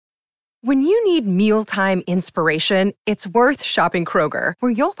When you need mealtime inspiration, it's worth shopping Kroger,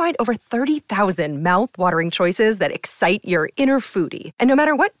 where you'll find over 30,000 mouth-watering choices that excite your inner foodie. And no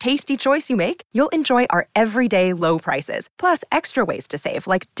matter what tasty choice you make, you'll enjoy our everyday low prices, plus extra ways to save,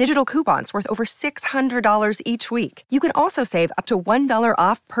 like digital coupons worth over $600 each week. You can also save up to $1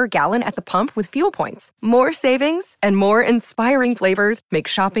 off per gallon at the pump with fuel points. More savings and more inspiring flavors make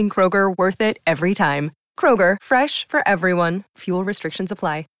shopping Kroger worth it every time. Kroger, fresh for everyone. Fuel restrictions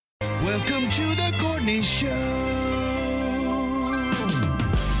apply. Welcome to the Courtney Show.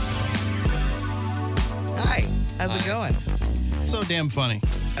 Hi, how's it going? So damn funny.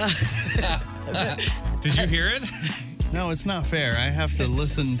 Did you hear it? No, it's not fair. I have to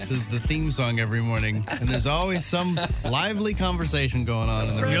listen to the theme song every morning, and there's always some lively conversation going on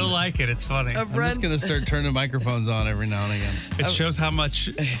in the room. You'll like it. It's funny. I'm just going to start turning microphones on every now and again. It shows how much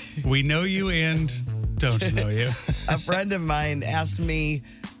we know you and don't know you. A friend of mine asked me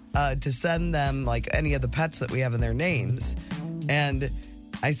to send them like any of the pets that we have in their names. And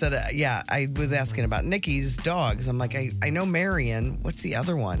I said, I was asking about Nikki's dogs. I'm like, I know Marion. What's the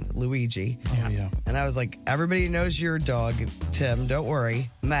other one? Luigi. Oh, yeah. And I was like, everybody knows your dog, Tim. Don't worry.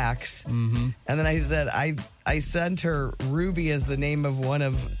 Max. Mm-hmm. And then I said, I sent her Ruby as the name of one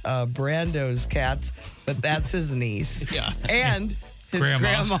of Brando's cats, but that's his niece. Yeah. And his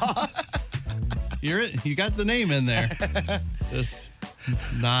grandma. You got the name in there. Just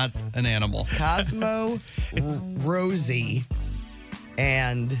not an animal. Cosmo, Rosie,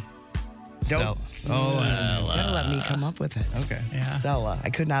 and Stella. You gotta let me come up with it. Okay. Yeah. Stella.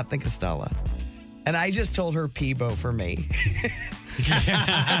 I could not think of Stella. And I just told her Peebo for me.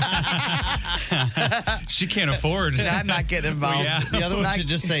 She can't afford. I'm not getting involved. Yeah. The other one should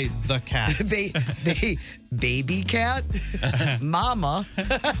just say the cats. Baby cat? Mama?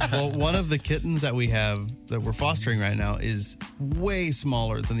 Well, one of the kittens that we have that we're fostering right now is way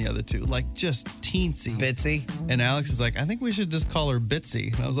smaller than the other two, like just teensy. Bitsy? And Alex is like, I think we should just call her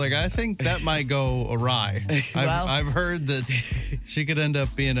Bitsy. And I was like, I think that might go awry. I've heard that she could end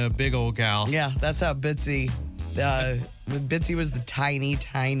up being a big old gal. Yeah, that's how Bitsy... Bitsy was the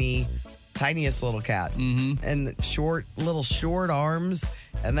tiniest little cat. Mm-hmm. And short arms.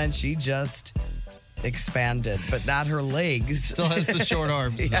 And then she just... expanded, but not her legs. Still has the short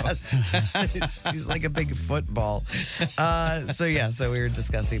arms. Yes. She's like a big football. So we were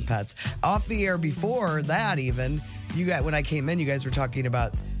discussing pets. Off the air before that when I came in, you guys were talking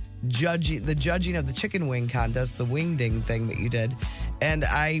about judging of the chicken wing contest, the wing ding thing that you did. And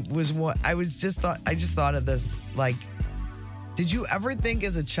I just thought of this, like, did you ever think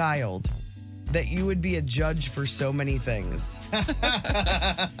as a child that you would be a judge for so many things?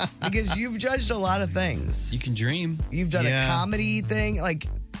 Because you've judged a lot of things. You can dream. You've done a comedy thing. Like,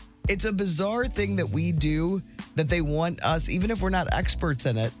 it's a bizarre thing that we do that they want us, even if we're not experts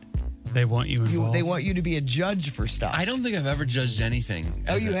in it. They want you involved. They want you to be a judge for stuff. I don't think I've ever judged anything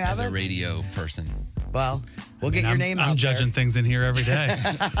as a radio person. Well, we'll get your name out there. I'm judging things in here every day.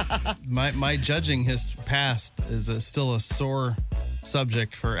 My judging past is still a sore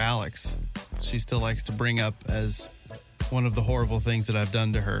subject for Alex. She still likes to bring up as one of the horrible things that I've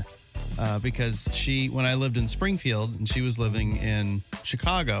done to her. Because when I lived in Springfield and she was living in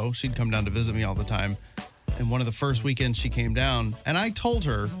Chicago, she'd come down to visit me all the time. And one of the first weekends she came down, and I told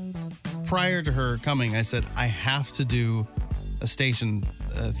her prior to her coming, I said, I have to do a station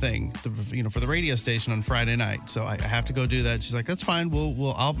thing, for the radio station on Friday night. So I have to go do that. She's like, that's fine.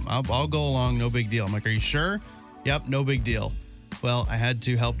 I'll go along. No big deal. I'm like, are you sure? Yep. No big deal. Well, I had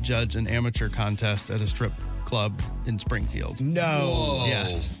to help judge an amateur contest at a strip club in Springfield. No. Whoa.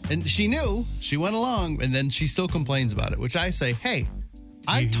 Yes. And she knew. She went along, and then she still complains about it, which I say, hey,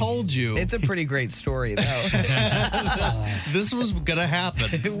 I told you. It's a pretty great story, though. This was going to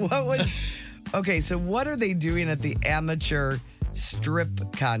happen. Okay, so what are they doing at the amateur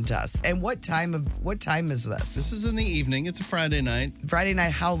strip contest? And what time is this? This is in the evening. It's a Friday night. Friday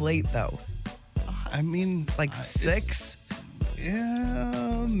night, how late, though? I mean, like 6?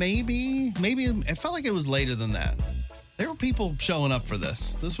 Yeah, maybe. It felt like it was later than that. There were people showing up for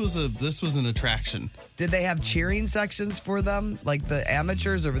this. This was an attraction. Did they have cheering sections for them, like the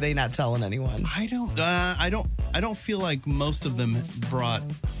amateurs, or were they not telling anyone? I don't feel like most of them brought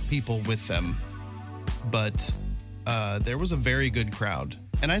people with them, but there was a very good crowd,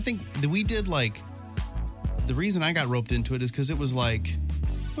 and I think that we did the reason I got roped into it is because it was like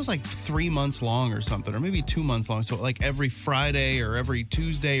 3 months long or something, or maybe 2 months long. So like every Friday or every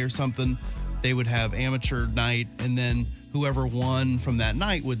Tuesday or something, they would have amateur night, and then whoever won from that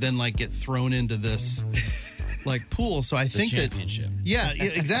night would then get thrown into this pool. So I think championship. Yeah,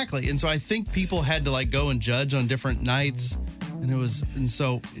 exactly. And so I think people had to go and judge on different nights. And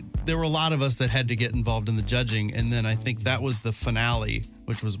so there were a lot of us that had to get involved in the judging. And then I think that was the finale,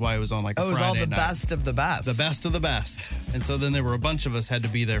 which was why it was on like a it was Friday all the night. best of the best. The best of the best. And so then there were a bunch of us had to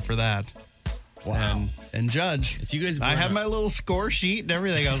be there for that. Wow. And judge. If you guys I had my little score sheet and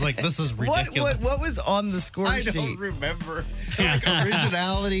everything. I was like, this is ridiculous. What was on the score sheet? I don't remember. Like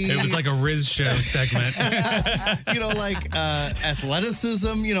originality. It was like a Riz show segment. Like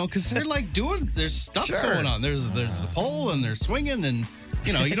athleticism, because they're like there's stuff going on. There's the pole and they're swinging and,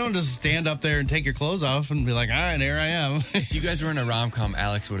 you don't just stand up there and take your clothes off and be like, all right, here I am. If you guys were in a rom-com,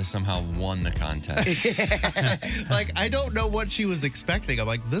 Alex would have somehow won the contest. Like, I don't know what she was expecting. I'm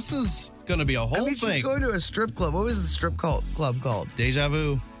like, this is going to be a whole thing. She's going to a strip club. What was the strip club called? Deja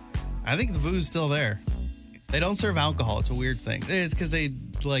Vu. I think the Vu's still there. They don't serve alcohol. It's a weird thing. It's because they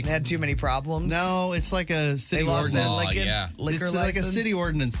had too many problems. No, it's like a city ordinance. Liquor it's like a city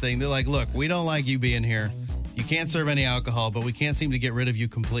ordinance thing. They're like, look, we don't like you being here. You can't serve any alcohol, but we can't seem to get rid of you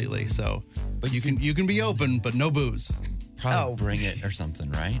completely. So, but you can be open, but no booze. Probably bring it or something,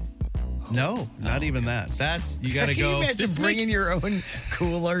 right? No, not even that. That's you got to go. Can you imagine bringing your own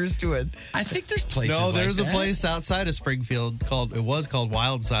coolers to it? I think there's places. No, there's like a place outside of Springfield called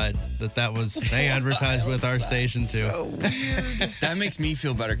Wildside they advertised with our station too. So weird. That makes me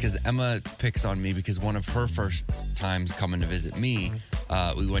feel better because Emma picks on me because one of her first times coming to visit me,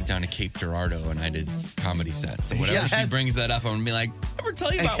 we went down to Cape Girardeau and I did comedy sets. So whenever she brings that up, I'm gonna be like, ever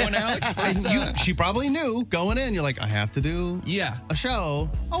tell you about when Alex first, she probably knew going in. You're like, I have to do a show.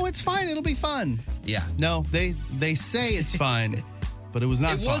 Oh, it's fine. It'll be fun. Yeah. No, they say it's fine, but it was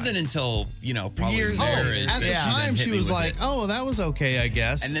not. It wasn't until probably years marriage. At the time, she was like, "Oh, that was okay, I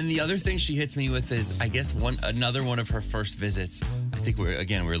guess." And then the other thing she hits me with is, I guess another one of her first visits. I think we're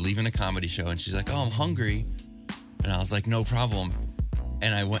leaving a comedy show, and she's like, "Oh, I'm hungry," and I was like, "No problem."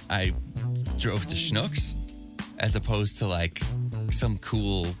 And I drove to Schnucks as opposed to like some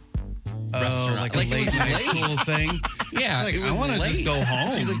cool restaurant, like a late night cool thing. Yeah, like, it was I want to just go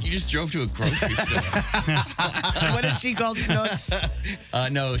home. She's like, you just drove to a grocery store. What is she called? Schnucks?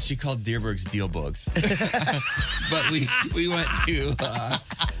 No, she called Deerberg's Deal Bugs. But we went to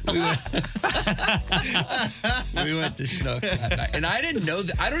we went to Schnucks that night, and I didn't know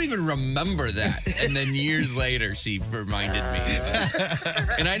that. I don't even remember that. And then years later, she reminded me of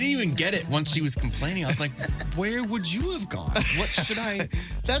it. And I didn't even get it once she was complaining. I was like, where would you have gone? What should I?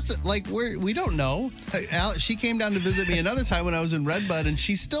 That's like we don't know. She came down to visit me another time when I was in Redbud, and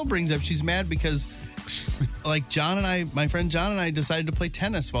she still brings up she's mad because like my friend John and I decided to play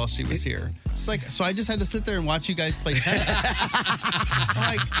tennis while she was here. It's like, so I just had to sit there and watch you guys play tennis.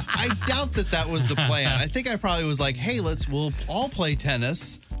 Like, I doubt that was the plan. I think I probably was like, hey, we'll all play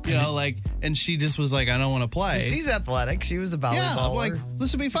tennis. And she just was like, I don't want to play. She's athletic. She was a volleyballer. Yeah, I'm like,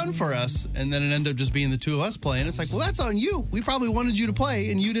 this would be fun for us. And then it ended up just being the two of us playing. It's like, well, that's on you. We probably wanted you to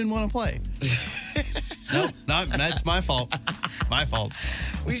play, and you didn't want to play. Nope, that's my fault. My fault.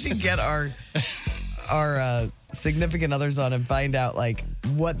 We should get our significant others on and find out like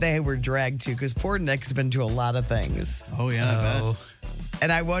what they were dragged to, because poor Nick's been to a lot of things. Oh yeah, I bet.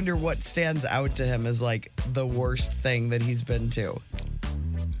 And I wonder what stands out to him as like the worst thing that he's been to.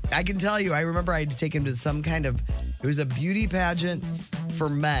 I can tell you, I remember I had to take him to some kind of, it was a beauty pageant for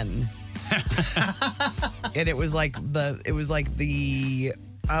men. And it was like it wasn't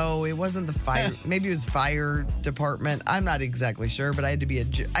the fire, maybe it was fire department. I'm not exactly sure, but I had to be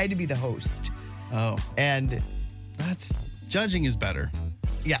the host. Oh. And that's, judging is better.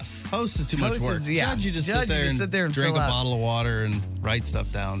 Yes. Host is too much work. Judge, you just sit there and drink a bottle of water and write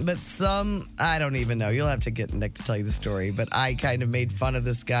stuff down. But I don't even know. You'll have to get Nick to tell you the story. But I kind of made fun of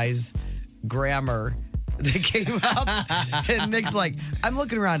this guy's grammar that came out. And Nick's like, I'm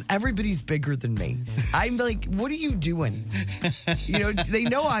looking around. Everybody's bigger than me. I'm like, what are you doing? They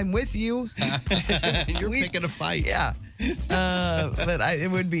know I'm with you. You're picking a fight. Yeah. But it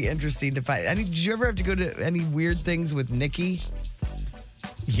would be interesting to fight. Did you ever have to go to any weird things with Nikki?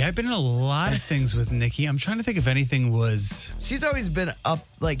 Yeah, I've been in a lot of things with Nikki. I'm trying to think if anything was... She's always been up,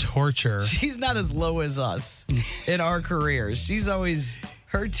 like... torture. She's not as low as us in our careers. She's always...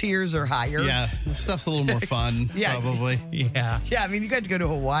 Her tiers are higher. Yeah, stuff's a little more fun, probably. Yeah. Yeah, I mean, you got to go to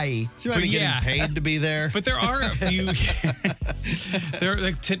Hawaii. She might be getting paid to be there. But there are a few...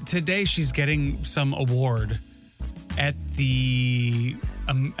 today she's getting some award at the...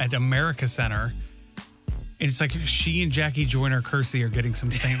 at America Center. And it's like she and Jackie Joyner-Kersee are getting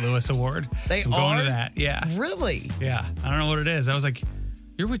some St. Louis award. They I'm going to that. Yeah. Really? Yeah. I don't know what it is. I was like,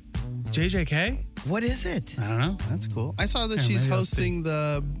 you're with JJK? What is it? I don't know. That's cool. I saw that she's hosting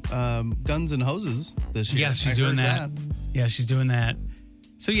the Guns and Hoses this year. Yeah, she's doing that. Yeah, she's doing that.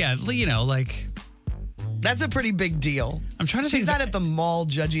 So yeah, like That's a pretty big deal. I'm trying to She's think. not at the mall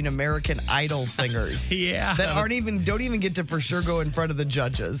judging American Idol singers. Yeah. That don't even get to for sure go in front of the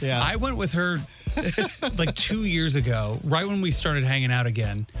judges. Yeah. I went with her like 2 years ago, right when we started hanging out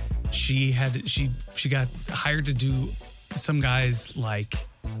again. She got hired to do some guy's like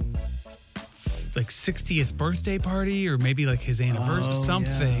 60th birthday party, or maybe like his anniversary,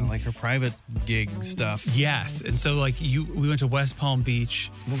 something. Yeah, like her private gig stuff. Yes. And so we went to West Palm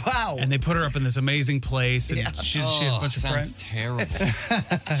Beach. Wow. And they put her up in this amazing place. And she had a bunch of sounds friends. terrible.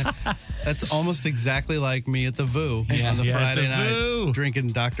 That's almost exactly like me at the VU on the Yeah, at Friday the night VU. drinking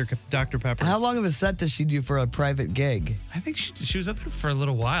Dr. Pepper. How long of a set does she do for a private gig? I think she was up there for a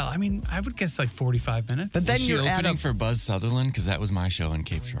little while. I mean, I would guess like 45 minutes. But then Was she you're at opening a. for Buzz Sutherland? Because that was my show in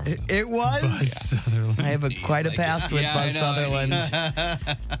Cape Girardeau. It was. Buzz Sutherland. I have quite a Like past it. with Yeah, Buzz I know.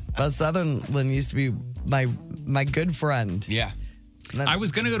 Sutherland. Buzz Sutherland used to be my good friend. Yeah. I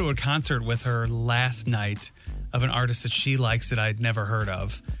was going to go to a concert with her last night of an artist that she likes that I'd never heard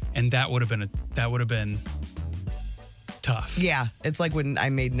of, and that would have been tough. Yeah, it's like when I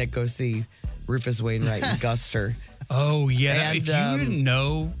made Nick go see Rufus Wainwright and Guster. Oh yeah. And, if you didn't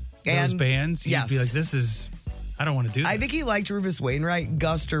know those and- bands, you'd be yes. like, I don't want to do this. I think he liked Rufus Wainwright.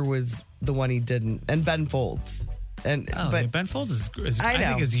 Guster was the one he didn't, and Ben Folds. And yeah, Ben Folds is I know.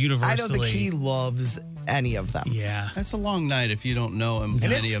 think is universally. I don't think he loves any of them. Yeah. That's a long night if you don't know him. And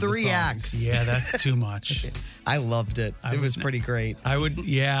any it's of the 3 songs. acts. Yeah, that's too much. I loved it. It was pretty great. I would,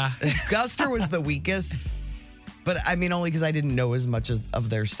 yeah. Guster was the weakest, but I mean only because I didn't know as much of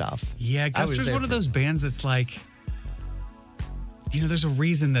their stuff. Yeah, I was Guster's there one of for- those bands that's like, there's a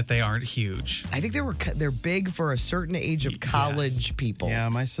reason that they aren't huge. I think they're big for a certain age of college people. Yeah,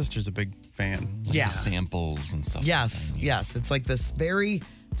 my sister's a big fan. Like Yeah. the samples and stuff. Yes, yes. It's like this very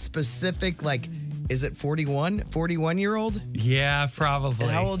specific, like, is it 41-year-old? Yeah, probably.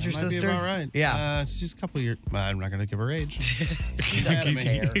 And how old's your Might sister? be about right. Yeah. She's a couple years. I'm not going to give her age.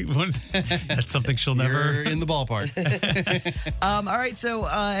 That's something she'll You're never. in the ballpark. All right, so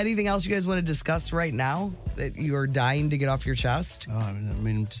anything else you guys want to discuss right now that you are dying to get off your chest? Oh, I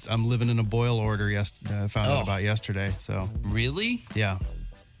mean, I'm living in a boil order. I found out about yesterday. So Really? yeah,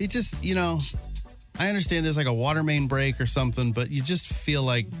 it just I understand there's like a water main break or something, but you just feel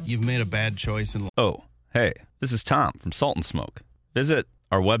like you've made a bad choice in life. Oh, hey, this is Tom from Salt and Smoke. Visit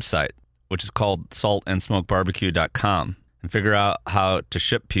our website, which is called saltandsmokebarbecue.com, and figure out how to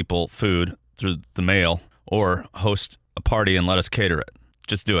ship people food through the mail or host a party and let us cater it.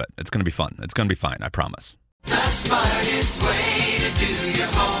 Just do it. It's going to be fun. It's going to be fine. I promise. The smartest way to do your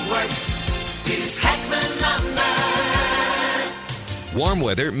homework is Heckman Lumber. Warm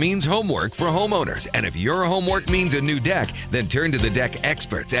weather means homework for homeowners, and if your homework means a new deck, then turn to the deck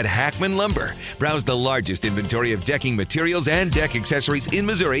experts at Hackman Lumber. Browse the largest inventory of decking materials and deck accessories in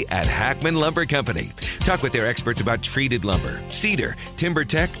Missouri at Hackman Lumber Company. Talk with their experts about treated lumber, cedar,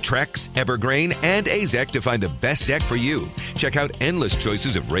 TimberTech, Trex, Evergreen, and Azek to find the best deck for you. Check out endless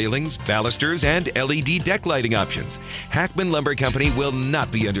choices of railings, balusters, and LED deck lighting options. Hackman Lumber Company will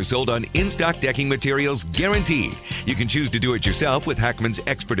not be undersold on in-stock decking materials, guaranteed. You can choose to do it yourself with Hackman's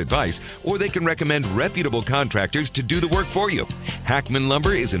expert advice, or they can recommend reputable contractors to do the work for you. Hackman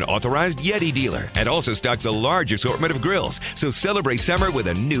Lumber is an authorized Yeti dealer and also stocks a large assortment of grills, so celebrate summer with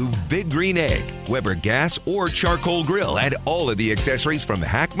a new Big Green Egg, Weber gas or charcoal grill, and all of the accessories from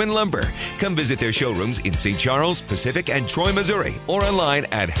Hackman Lumber. Come visit their showrooms in St. Charles, Pacific, and Troy, Missouri, or online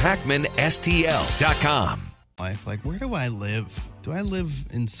at hackmanstl.com. Life, like, where do I live? Do I live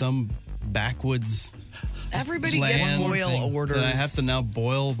in some backwoods Everybody gets land boil orders. that I have to now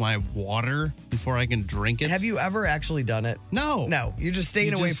boil my water before I can drink it? Have you ever actually done it? No. No, you're just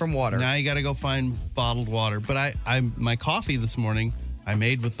staying You away just- from water. Now you got to go find bottled water. But my coffee this morning, I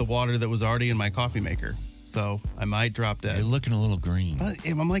made with the water that was already in my coffee maker. So I might drop dead. You're looking a little green. But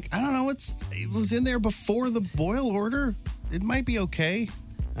I'm like, I don't know. It was in there before the boil order. It might be okay.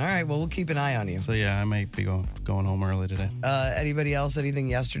 All right, well, we'll keep an eye on you. So yeah, I might be going home early today. Anybody else, anything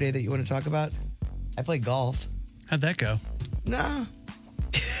yesterday that you want to talk about? I played golf. How'd that go? No.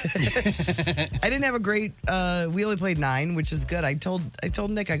 I didn't have a great we only played 9, which is good. I told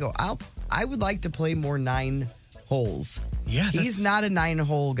Nick, I would like to play more 9 holes. Yeah, He's not a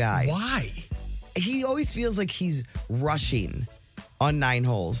 9-hole guy. Why? He always feels like he's rushing on 9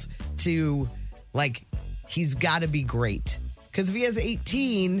 holes to, like, he's got to be great. Because if he has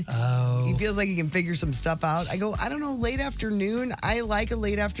 18, he feels like he can figure some stuff out. I go, I don't know, late afternoon. I like a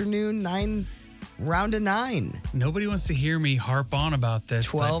late afternoon 9 round of 9. Nobody wants to hear me harp on about this.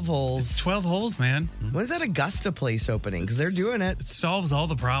 12 but holes. It's 12 holes, man. When's that Augusta place opening? Because they're doing it. It solves all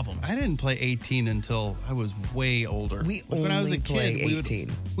the problems. I didn't play 18 until I was way older. We Like, when I was a only play kid,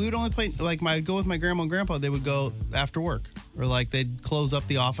 18. We would only play, like, I'd go with my grandma and grandpa. They would go after work. Or, like, they'd close up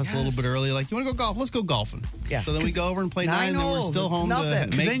the office a little bit early. Like, you want to go golf? Let's go golfing. Yeah. So then we go over and play 9, 9 and then we're holes, still it's home nothing.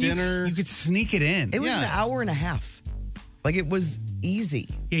 to 'Cause make dinner. You could sneak it in. It was an Yeah. hour and a half. Like, it was easy.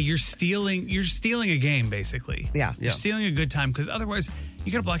 Yeah, you're stealing a game, basically. Yeah. You're stealing a good time because otherwise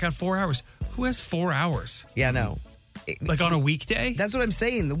you got to block out 4 hours. Who has 4 hours? Yeah, no. Like on a weekday? That's what I'm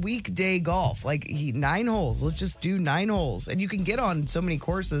saying. The weekday golf, like 9 holes. Let's just do 9 holes. And you can get on so many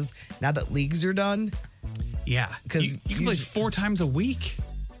courses now that leagues are done. Yeah. 'Cause you can play usually- 4 times a week.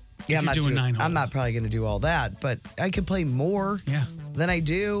 Yeah, if you're doing 9 holes. I'm not probably going to do all that, but I could play more Yeah. than I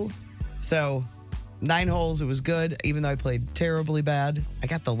do. So 9 holes, it was good, even though I played terribly bad. I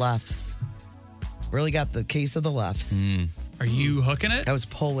got the lefts. Really got the case of the lefts. Are you hooking it? I was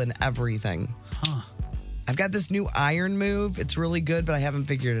pulling everything. Huh. I've got this new iron move. It's really good, but I haven't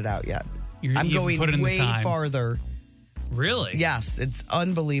figured it out yet. You I'm haven't going put in the way time. farther. Really? Yes, it's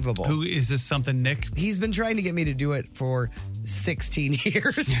unbelievable. Who is this? Something Nick? He's been trying to get me to do it for 16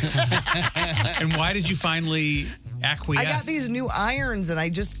 years. And why did you finally acquiesce? I got these new irons and I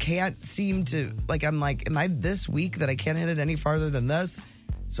just can't seem to, I'm like, am I this weak that I can't hit it any farther than this?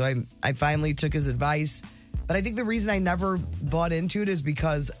 So I finally took his advice. But I think the reason I never bought into it is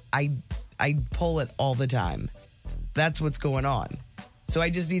because I pull it all the time. That's what's going on. So I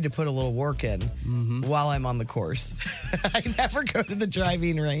just need to put a little work in while I'm on the course. I never go to the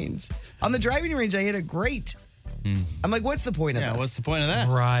driving range. On the driving range, I hit it great. I'm like, what's the point of Yeah, this? what's the point of that?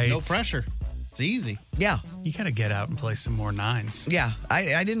 Right. No pressure. It's easy. Yeah. You got to get out and play some more 9s. Yeah.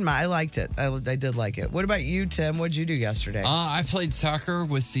 I didn't mind. I liked it. I did like it. What about you, Tim? What'd you do yesterday? I played soccer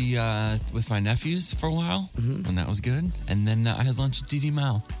with with my nephews for a while, and that was good. And then I had lunch at DD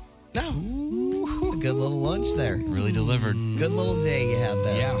Mao. No. It's a good little lunch there. Really delivered. Good little day you had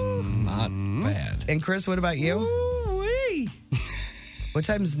there. Yeah, not bad. And Chris, what about you? Ooh-wee. What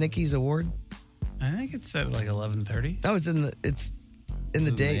time's Nikki's award? I think it's at like 11:30. No, it's in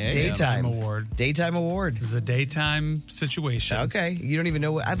the daytime award. Daytime award. This is a daytime situation. Okay. You don't even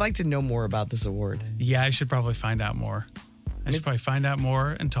know what I'd like to know more about this award. Yeah, I should probably find out more. I should probably find out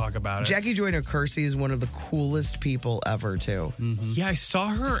more and talk about it. Jackie Joyner Kersey is one of the coolest people ever, too. Yeah, I saw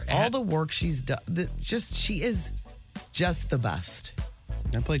her All at the work she's done, she is just the best.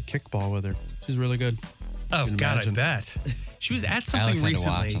 I played kickball with her. She's really good. Oh, can God, imagine. I bet. She was at something Alex had to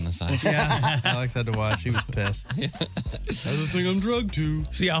recently. watch on the side. Yeah. Alex had to watch. She was pissed. That's the thing I'm drugged to.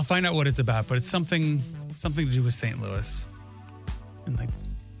 See, I'll find out what it's about, but it's something to do with St. Louis. And like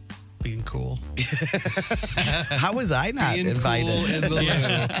being cool. How was I not Being invited? cool in the loo.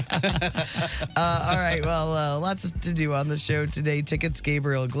 All right. Well, lots to do on the show today. Tickets,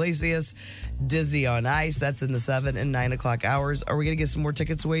 Gabriel Iglesias, Disney on Ice. That's in the 7 and 9 o'clock hours. Are we going to get some more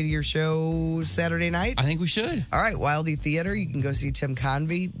tickets away to your show Saturday night? I think we should. All right, Wildy Theater. You can go see Tim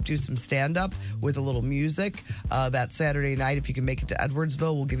Convey do some stand-up with a little music that Saturday night. If you can make it to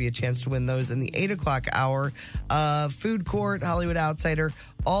Edwardsville, we'll give you a chance to win those in the 8 o'clock hour. Food Court, Hollywood Outsider,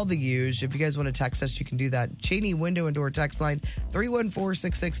 all the huge. If you guys want to text us, you can do that. Cheney Window and Door text line,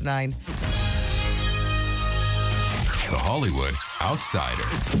 314-669. The Hollywood Outsider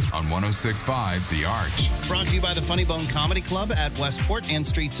on 106.5 The Arch. Brought to you by the Funny Bone Comedy Club at Westport and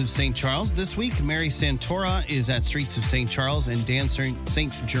Streets of St. Charles. This week, Mary Santora is at Streets of St. Charles and Dan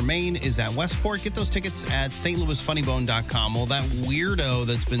St. Germain is at Westport. Get those tickets at stlouisfunnybone.com. Well, that weirdo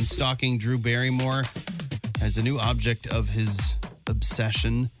that's been stalking Drew Barrymore has a new object of his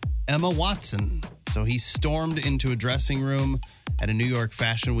obsession, Emma Watson. So he stormed into a dressing room at a New York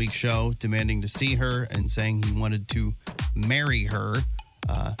Fashion Week show, demanding to see her and saying he wanted to marry her.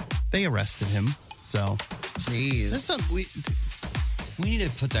 They arrested him. So, Jeez. that's We need to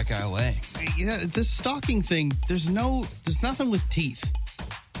put that guy away. yeah, this stalking thing. There's nothing with teeth.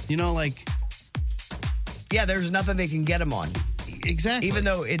 You know, like Yeah, there's nothing they can get him on, exactly. even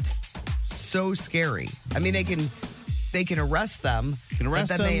though it's so scary. I mean, they can arrest them. you can arrest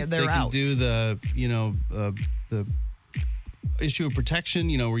but them, then they're they can out. do the the issue of protection.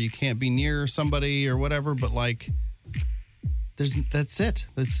 Where you can't be near somebody or whatever. But like, that's it.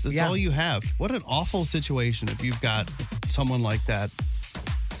 That's Yeah. all you have. What an awful situation if you've got someone like that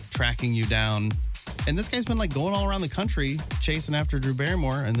tracking you down. And this guy's been like going all around the country chasing after Drew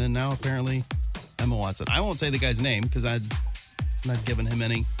Barrymore, and then now apparently Emma Watson. I won't say the guy's name because I'm not giving him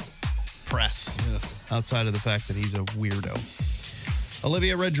any press outside of the fact that he's a weirdo.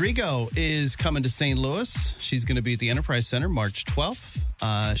 Olivia Rodrigo is coming to St. Louis. She's going to be at the Enterprise Center March 12th.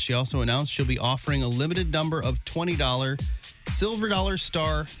 She also announced she'll be offering a limited number of $20 Silver Dollar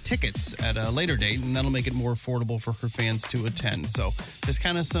Star tickets at a later date, and that'll make it more affordable for her fans to attend. So there's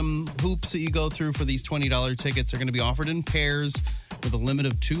kind of some hoops that you go through for these $20 tickets. They're going to be offered in pairs with a limit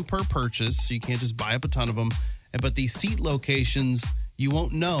of 2 per purchase, so you can't just buy up a ton of them. But these seat locations, you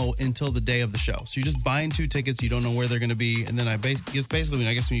won't know until the day of the show. So you're just buying 2 tickets. You don't know where they're going to be. And then I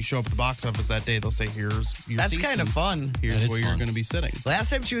guess when you show up at the box office that day, they'll say, here's your That's seats kind of and fun. Here's That is where you're fun. going to be sitting. Last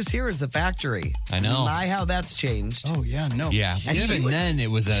time she was here was the Factory. I know. My, how that's changed. Oh, yeah, no. Yeah, And she even was- then it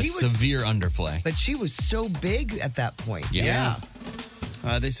was a she was- severe underplay. But she was so big at that point. Yeah.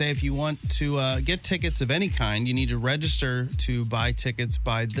 They say if you want to get tickets of any kind, you need to register to buy tickets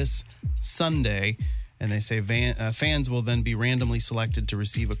by this Sunday. And they say fans will then be randomly selected to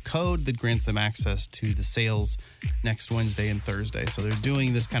receive a code that grants them access to the sales next Wednesday and Thursday. So they're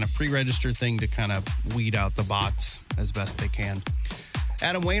doing this kind of pre-register thing to kind of weed out the bots as best they can.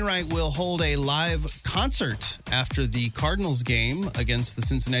 Adam Wainwright will hold a live concert after the Cardinals game against the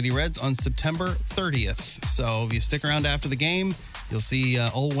Cincinnati Reds on September 30th. So if you stick around after the game, you'll see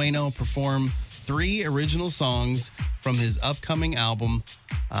old Waino perform 3 original songs from his upcoming album.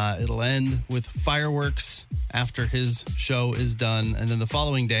 It'll end with fireworks after his show is done. And then the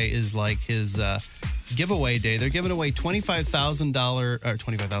following day is like his giveaway day. They're giving away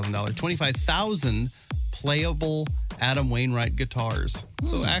 $25,000 playable Adam Wainwright guitars.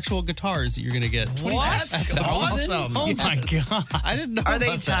 So actual guitars that you're going to get. What? Awesome. Oh my God. I didn't know Are they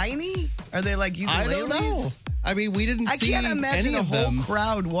about that. tiny? Are they like ukuleles? I don't know. I mean, we didn't I see can't imagine any a of whole them.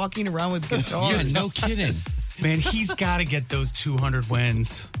 crowd walking around with guitars. Yeah, no kidding. Man, he's got to get those 200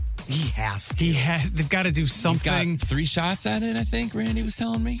 wins. He has to. They've got to do He's something. got 3 shots at it, I think Randy was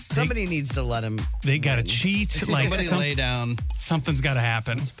telling me. Somebody needs to let him. They got to cheat. Like Somebody lay down, something's got to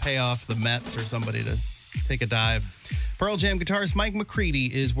happen. pay off the Mets or somebody to take a dive. Pearl Jam guitarist Mike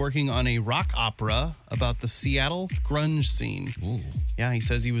McCready is working on a rock opera about the Seattle grunge scene. Ooh. Yeah, he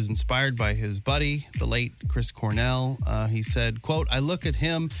says he was inspired by his buddy, the late Chris Cornell. He said, quote, I look at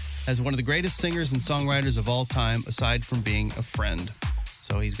him as one of the greatest singers and songwriters of all time, aside from being a friend.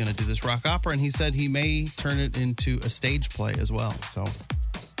 So he's going to do this rock opera, and he said he may turn it into a stage play as well. So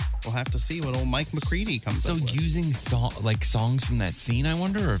we'll have to see what old Mike McCready comes So up with. using songs from that scene, I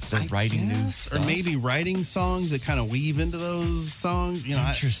wonder, or if they're writing new Or stuff. maybe writing songs that kind of weave into those songs. You know,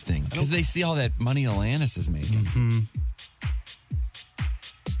 Interesting, because they see all that money Alanis is making. Mm-hmm.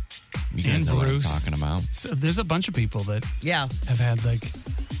 You guys And know what I'm Bruce. talking about. So there's a bunch of people that Yeah. have had like.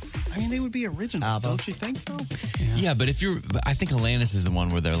 I mean, they would be originals, ABBA. don't you think, though? Yeah, but I think Alanis is the one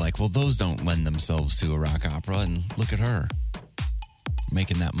where they're like, well, those don't lend themselves to a rock opera, and look at her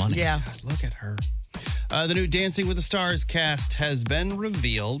making that money. Yeah. Look at her. The new Dancing with the Stars cast has been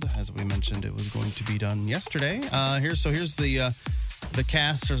revealed. As we mentioned, it was going to be done yesterday. Here's the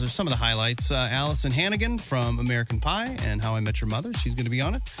cast. There's some of the highlights. Allison Hannigan from American Pie and How I Met Your Mother. She's going to be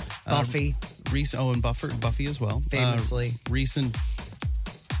on it. Buffy. And Buffy as well. Famously. Recent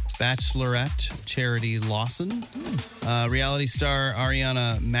Bachelorette Charity Lawson. Reality star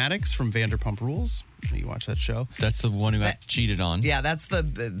Ariana Maddox from Vanderpump Rules. You watch that show. That's the one who got cheated on. Yeah,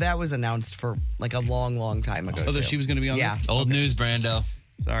 that was announced for like a long, long time ago. Oh, that too. she was going to be on Yeah. this? Old news, Brando.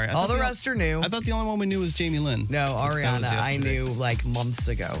 Sorry. I All thought the rest are new. I thought the only one we knew was Jamie Lynn. No, That was Ariana, I yesterday. knew like months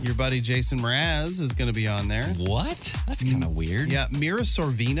ago. Your buddy Jason Mraz is going to be on there. What? That's kind of weird. Yeah, Mira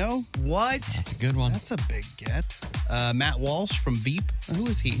Sorvino. What? That's a good one. That's a big get. Matt Walsh from Veep. Who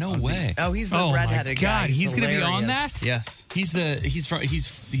is he? No on way. Veep? Oh, he's the Oh my redheaded guy. God, he's gonna be on hilarious. that? Yes.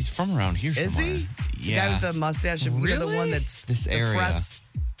 He's from around here Is somewhere. he? Yeah. The guy with the mustache. You know, the one that's This the area. Press,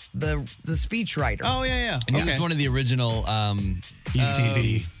 the speech writer. Oh, yeah. And he Okay. was one of the original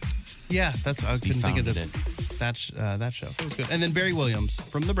UCB. Yeah, that's I couldn't think of founded that show. It was good. And then Barry Williams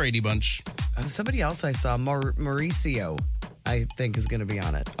from the Brady Bunch. Oh, somebody else I saw, Mauricio, I think is going to be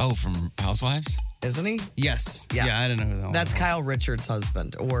on it. Oh, from Housewives? Isn't he? Yes. Yeah. I don't know who that one That's was. Kyle Richards'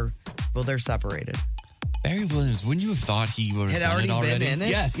 husband. Well, they're separated. Barry Williams, wouldn't you have thought he would have Had done it already already? been in it?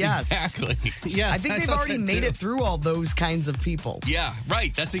 Yes, Yes. exactly. Yeah, I think they've thought already that made too. it through all those kinds of people. Yeah,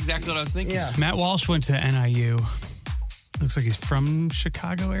 right. That's exactly what I was thinking. Yeah. Matt Walsh went to NIU. Looks like he's from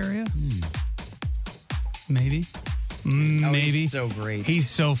Chicago area. Maybe. Maybe. He's so great. He's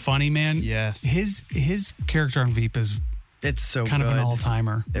so funny, man. Yes. His character on Veep is It's so kind good. of an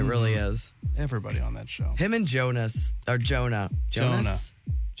all-timer. It really is. Everybody on that show. Him and Jonas, or Jonah. Jonas?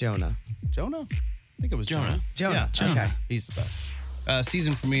 Jonah. Jonah? I think it was Jonah. Jonah. Yeah, Okay. He's the best.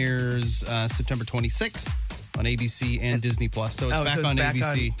 Season premieres September 26th. on ABC and Disney Plus. So it's back on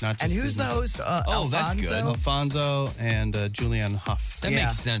ABC, not just And who's Disney. the host? that's good. Alfonso and Julianne Hough. That Yeah.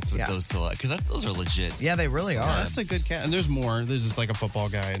 makes sense with Yeah. those select because those are legit. Yeah, they really are. That's a good cat. And there's more. There's just like a football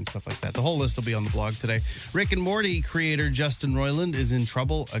guy and stuff like that. The whole list will be on the blog today. Rick and Morty creator Justin Roiland is in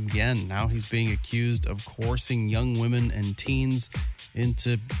trouble again. Now he's being accused of coercing young women and teens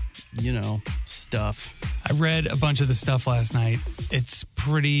into, stuff. I read a bunch of the stuff last night. It's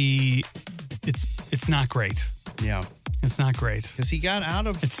pretty. It's not great. Yeah. It's not great. Because he got out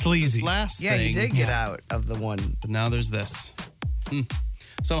of It's sleazy. this last Yeah, thing. you did get out of the one. But now there's this.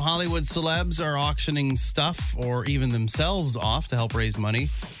 Some Hollywood celebs are auctioning stuff or even themselves off to help raise money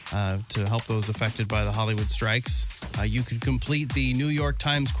to help those affected by the Hollywood strikes. You could complete the New York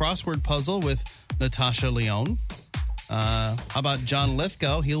Times crossword puzzle with Natasha Lyonne. How about John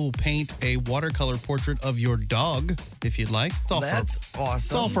Lithgow? He will paint a watercolor portrait of your dog if you'd like. It's all That's awesome.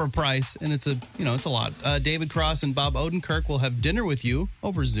 It's all for a price, and it's a lot. David Cross and Bob Odenkirk will have dinner with you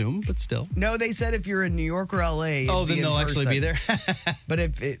over Zoom, but still. No, they said if you're in New York or LA, Oh, it'd then be in they'll actually be person. there.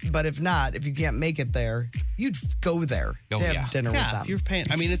 But if not, if you can't make it there, you'd go there Oh, to have yeah. dinner with Yeah, them. if you're paying.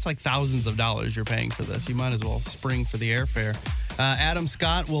 I mean, it's like thousands of dollars you're paying for this. You might as well spring for the airfare. Adam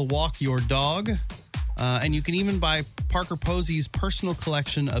Scott will walk your dog. And you can even buy Parker Posey's personal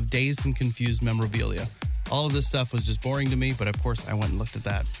collection of Dazed and Confused memorabilia. All of this stuff was just boring to me, but of course I went and looked at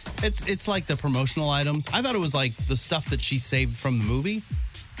that. It's like the promotional items. I thought it was like the stuff that she saved from the movie,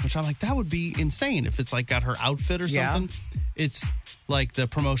 which I'm like, that would be insane if it's like got her outfit or Yeah. something. It's like the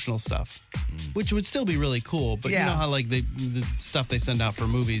promotional stuff, which would still be really cool. But you Yeah. know how like the stuff they send out for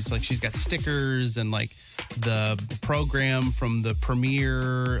movies, like she's got stickers and like the program from the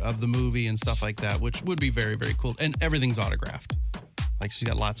premiere of the movie and stuff like that, which would be very, very cool. And everything's autographed. Like she's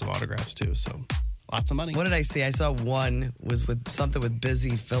got lots of autographs too, so lots of money. What did I see? I saw one was with something with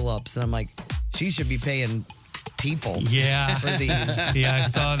Busy Phillips, and I'm like, she should be paying people Yeah. for these. Yeah, I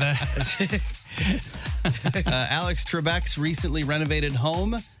saw that. Alex Trebek's recently renovated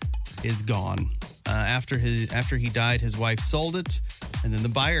home is gone. After he died, his wife sold it, and then the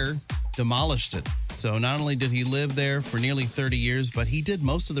buyer demolished it. So not only did he live there for nearly 30 years, but he did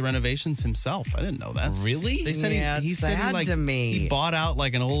most of the renovations himself. I didn't know that. Really? They said Yeah, he it's said sad he to me. he bought out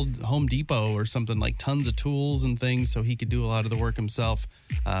like an old Home Depot or something, like tons of tools and things, so he could do a lot of the work himself.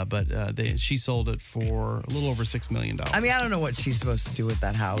 But she sold it for a little over $6 million. I mean, I don't know what she's supposed to do with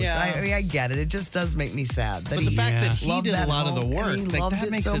that house. Yeah. I mean, I get it. It just does make me sad that But the fact that he loved did a that lot of the home, work, and he like, loved that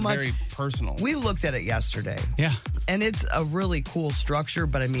it makes so it much. very personal. We looked at it yesterday, Yeah. and it's a really cool structure,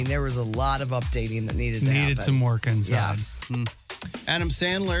 but I mean, there was a lot of updating that needed to happen. Needed some work inside. Yeah. Adam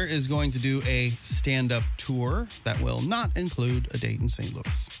Sandler is going to do a stand-up tour that will not include a date in St.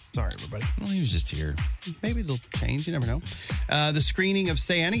 Louis. Sorry, everybody. Well, he was just here. Maybe it'll change. You never know. The screening of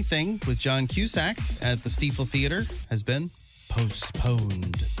Say Anything with John Cusack at the Stiefel Theater has been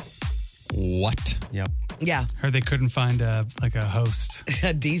postponed. What? Yep. Yeah, Heard they couldn't find a host,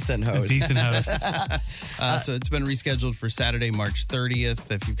 a decent a host. decent host. So it's been rescheduled for Saturday, March 30th.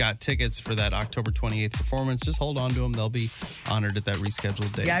 If you've got tickets for that October 28th performance, just hold on to them. They'll be honored at that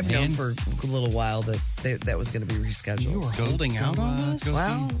rescheduled date. Yeah, I've known for a little while that was going to be rescheduled. You were holding out on this?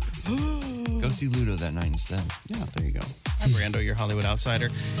 Well, Go see Ludo that night instead. Yeah, there you go. I'm Brando, your Hollywood outsider.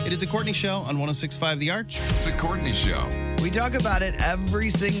 It is a Courtney Show on 106.5 The Arch. The Courtney Show. we talk about it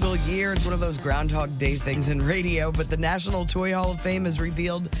every single year. It's one of those Groundhog Day things in radio, but the National Toy Hall of Fame has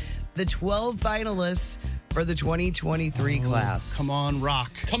revealed the 12 finalists for the 2023 class. Come on,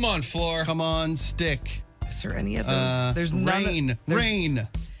 rock. Come on, Floor. Come on, stick. Is there any of those? There's none. Rain.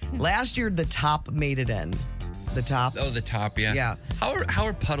 Last year, the top made it in. The top. Oh, the top, yeah. Yeah. How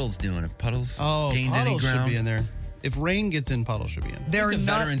are Puddles doing? Have Puddles Oh, gained Puddle any should ground? be in there. If Rain gets in, Puddle should be in. There are The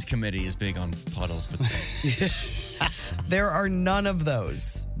none. Veterans Committee is big on Puddles, but There are none of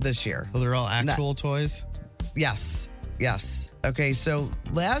those this year. Well, they're all actual toys. Yes. Yes. Okay. So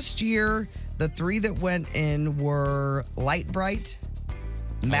last year, the three that went in were Light Bright,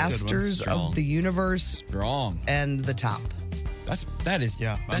 Masters Strong. of the Universe, strong. and the top. That's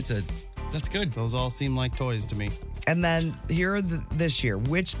good. Those all seem like toys to me. And then here are this year.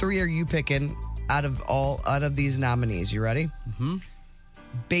 Which three are you picking out of these nominees? You ready? Mm-hmm.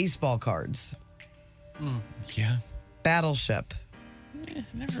 Baseball cards, Yeah. Battleship,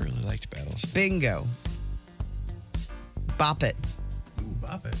 Never really liked Battleship. Bingo, Bop It. Ooh,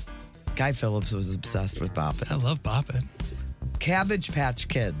 Bop It. Guy Phillips was obsessed with Bop It. I love Bop It. Cabbage Patch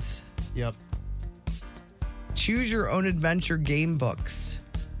Kids, Yep. Choose Your Own Adventure game books,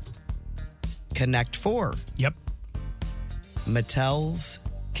 Connect 4, Yep. Mattel's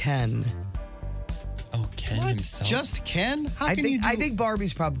Ken, Okay. Ken himself. Just Ken? How I can think you I think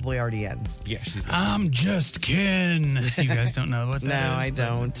Barbie's probably already in. Yeah, she's. I'm just Ken. You guys don't know what that is. No, I but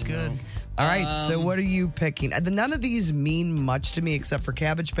don't. it's good. All right, so what are you picking? None of these mean much to me except for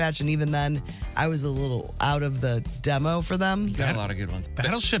Cabbage Patch, and even then, I was a little out of the demo for them. You got a lot of good ones.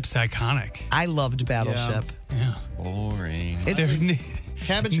 Battleship's iconic. I loved Battleship. Yeah. Boring.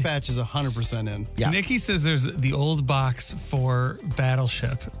 Cabbage Patch is 100% in. Yes. Nikki says there's the old box for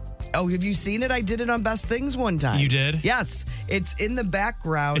Battleship. Oh, have you seen it? I did it on Best Things one time. You did? Yes. It's in the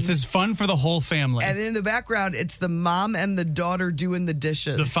background. It says fun for the whole family. And in the background, it's the mom and the daughter doing the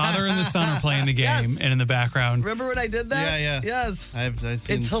dishes. The father and the son are playing the game, Yes. and in the background. Remember when I did that? Yeah. Yes. I've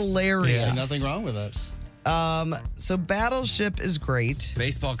seen It's hilarious. There's nothing wrong with that. So Battleship is great.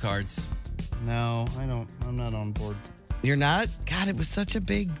 Baseball cards. No, I don't. I'm not on board. You're not? God, it was such a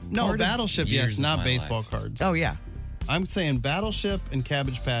big No, part of- Battleship, years yes, of not my baseball life. cards. Oh, yeah. I'm saying Battleship and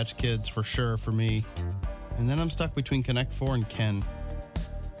Cabbage Patch Kids for sure for me. And then I'm stuck between Connect 4 and Ken.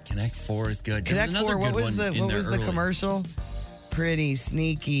 Connect 4 is good. There Connect was another 4, what good was one the in what there was the early. commercial? Pretty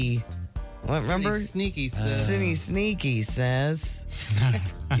sneaky. What, remember? Pretty sneaky, sis. Pretty sneaky says.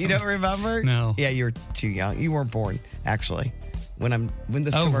 You don't remember? No. Yeah, you're too young. You weren't born, actually. When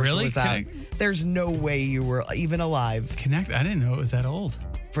this Oh, commercial really? was out. There's no way you were even alive Connect. I didn't know it was that old.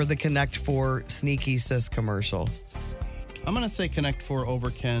 for the Connect 4 Sneaky Sis commercial. I'm going to say Connect 4 over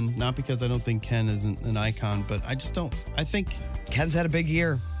Ken, not because I don't think Ken isn't an icon, but I just don't. I think Ken's had a big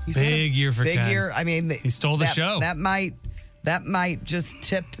year. He's Big year for big Ken. year. I mean, He stole the show. That might just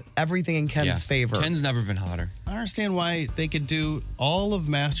tip everything in Ken's Yeah. favor. Ken's never been hotter. I understand why they could do all of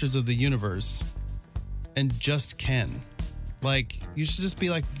Masters of the Universe and just Ken. Like, you should just be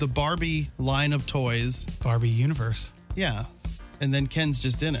like the Barbie line of toys. Barbie Universe. Yeah. And then Ken's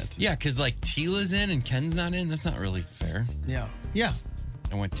just in it. Yeah, because like Tila's in and Ken's not in. That's not really fair. Yeah. Yeah.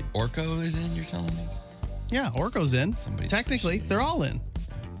 I went to Orko is in. You're telling me? Yeah. Orko's in. Somebody's Technically, pushing they're these. all in.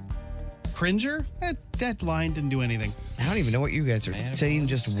 Cringer? That line didn't do anything. I don't even know what you guys are Man, saying,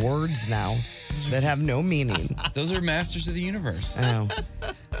 just words now that have no meaning. Those are Masters of the Universe. I know.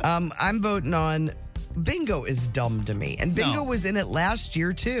 I'm voting on Bingo is dumb to me. And Bingo No. was in it last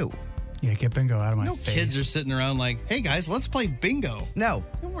year, too. Yeah, get Bingo out of my No face. kids are sitting around like, hey guys, let's play bingo. No.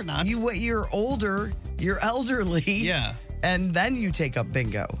 No, we're not. You're older, you're elderly. Yeah. And then you take up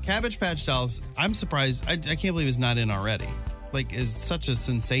Bingo. Cabbage Patch Dolls, I'm surprised. I can't believe it's not in already. Like, is such a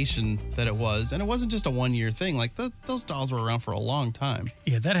sensation that it was. And it wasn't just a one-year thing. Like, those dolls were around for a long time.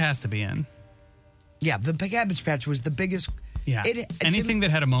 Yeah, that has to be in. Yeah, the Cabbage Patch was the biggest. Yeah. It- Anything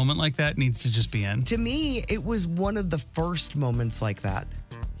that had a moment like that needs to just be in. To me, it was one of the first moments like that.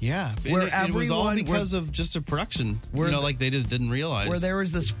 Yeah. Where it was all everyone- because of just a production. Where You know, the- like they just didn't realize. Where there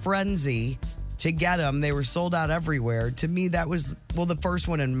was this frenzy to get them. They were sold out everywhere. To me, that was, well, the first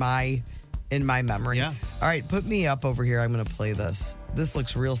one in my memory. Yeah. All right, put me up over here. I'm going to play this. This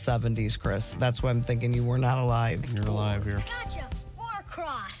looks real 70s, Chris. That's why I'm thinking you were not alive. You're alive here. Gotcha. 4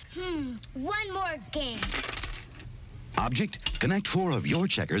 cross. One more game. Object, connect 4 of your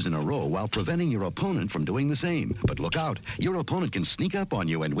checkers in a row while preventing your opponent from doing the same. But look out, your opponent can sneak up on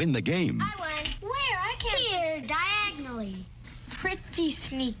you and win the game. I won. Where? I can't. Here, diagonally. Pretty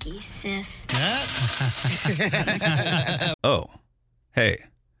sneaky, sis. Oh, hey,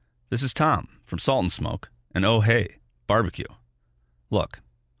 this is Tom from Salt and Smoke, and oh, hey, barbecue. Look,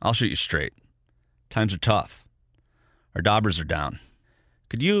 I'll shoot you straight. Times are tough. Our daubers are down.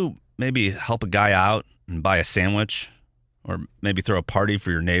 Could you maybe help a guy out and buy a sandwich? Or maybe throw a party for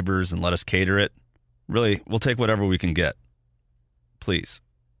your neighbors and let us cater it? Really, we'll take whatever we can get. Please.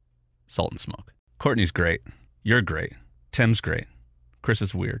 Salt and Smoke. Courtney's great. You're great. Tim's great. Chris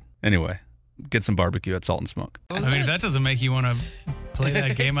is weird. Anyway, get some barbecue at Salt and Smoke. I mean, if that doesn't make you want to play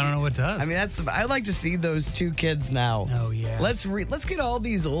that game, I don't know what does. I mean, I like to see those two kids now. Oh, yeah. Let's get all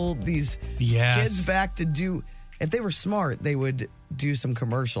these Yes. kids back to do. If they were smart, they would do some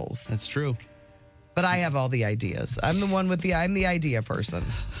commercials. That's true. But I have all the ideas. I'm the idea person.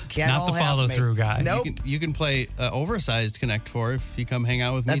 Can't Not all the have me. follow-through guy. Nope. You can play oversized Connect 4 if you come hang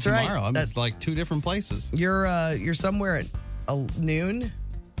out with me That's right. tomorrow. I'm That- like 2 different places. You're somewhere at noon.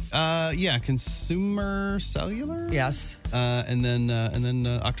 Yeah, Consumer Cellular. Yes. And then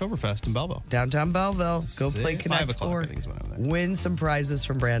Oktoberfest in Belleville. Downtown Belleville. Go play 5 Connect o'clock, 4. I think is when I'm there. Win some prizes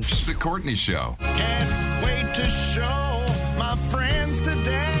from Brand. The Courtney Show. Can't wait to show my friends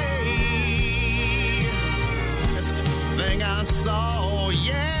today. Best thing I saw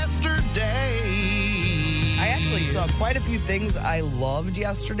yesterday. I actually saw quite a few things I loved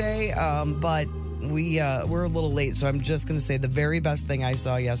yesterday, but we're a little late, so I'm just going to say the very best thing I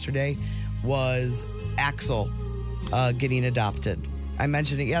saw yesterday was Axel getting adopted. I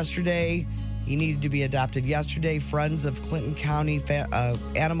mentioned it yesterday. He needed to be adopted yesterday. Friends of Clinton County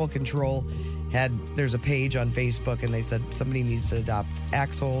Animal Control there's a page on Facebook, and they said somebody needs to adopt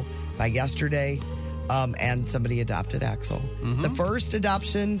Axel by yesterday, and somebody adopted Axel. The first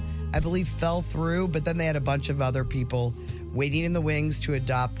adoption, I believe, fell through, but then they had a bunch of other people waiting in the wings to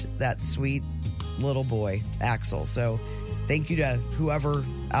adopt that sweet little boy, Axel. So thank you to whoever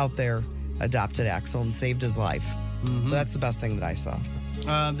out there adopted Axel and saved his life. So that's the best thing that I saw.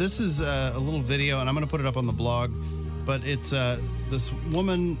 This is a little video, and I'm going to put it up on the blog, but it's this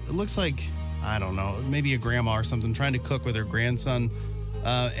woman, it looks like, I don't know, maybe a grandma or something, trying to cook with her grandson,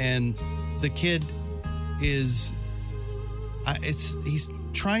 and the kid he's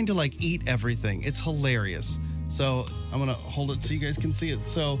trying to like eat everything. It's hilarious. So I'm going to hold it so you guys can see it.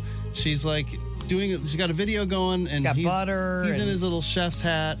 So she's like she's got a video going, and got butter. He's in his little chef's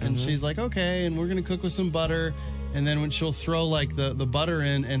hat, and she's like, okay, and we're going to cook with some butter. And then when she'll throw like the butter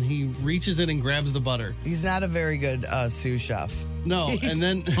in, and he reaches in and grabs the butter. He's not a very good sous chef. No, and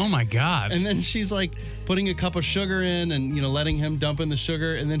then oh my God. And then she's like putting a cup of sugar in, and letting him dump in the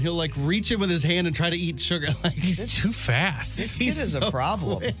sugar, and then he'll like reach it with his hand and try to eat sugar. Like he's too fast. This kid is a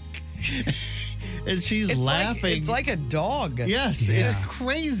problem. And she's laughing. It's like a dog. Yes, it's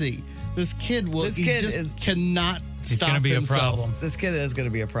crazy. This kid cannot He's stop going to be himself. a problem. This kid is going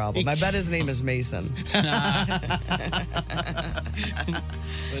to be a problem. I bet his name is Mason. But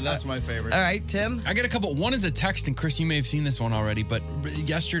that's my favorite. All right, Tim. I got a couple. One is a text, and Chris, you may have seen this one already, but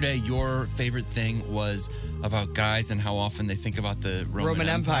yesterday your favorite thing was about guys and how often they think about the Roman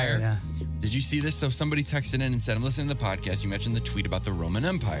Empire. Yeah. Did you see this? So somebody texted in and said, I'm listening to the podcast. You mentioned the tweet about the Roman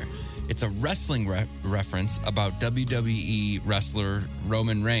Empire. It's a wrestling reference about WWE wrestler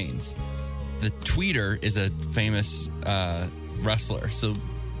Roman Reigns. The tweeter is a famous wrestler. So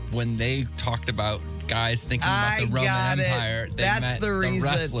when they talked about guys thinking about the Roman Empire, they meant the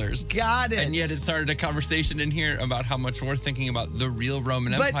wrestlers. Got it. And yet it started a conversation in here about how much we're thinking about the real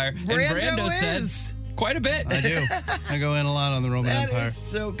Roman Empire. And Brando says quite a bit. I do. I go in a lot on the Roman Empire. That is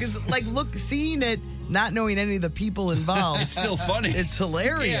so, because seeing it, not knowing any of the people involved. It's still funny. It's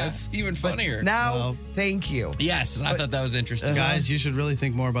hilarious. Yeah, even funnier. But now, thank you. Yes, I thought that was interesting. Guys, you should really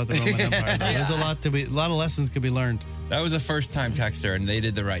think more about the Roman Empire. There's a lot of lessons could be learned. That was a first-time texter, and they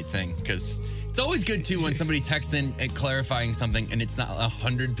did the right thing, because it's always good, too, when somebody texts in and clarifying something, and it's not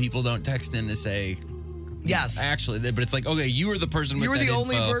 100 people don't text in to say, yes, actually, but it's like, okay, you were the person with that You were the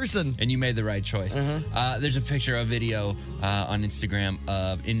info, only person. and you made the right choice. There's a picture, a video on Instagram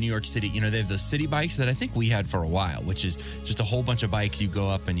of in New York City. They have those city bikes that I think we had for a while, which is just a whole bunch of bikes. You go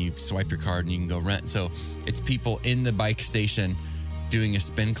up and you swipe your card and you can go rent. So it's people in the bike station doing a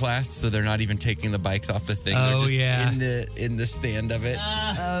spin class, so they're not even taking the bikes off the thing. They're just in the stand of it.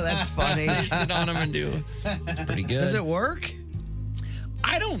 Oh, that's funny. They sit on them and do. It's pretty good. Does it work?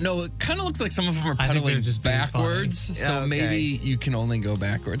 I don't know. It kind of looks like some of them are pedaling just backwards. So maybe you can only go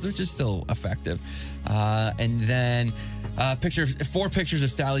backwards, which is still effective. And then four pictures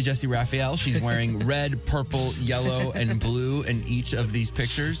of Sally Jesse Raphael. She's wearing red, purple, yellow, and blue in each of these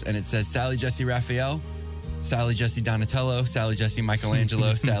pictures. And it says Sally Jesse Raphael, Sally Jesse Donatello, Sally Jesse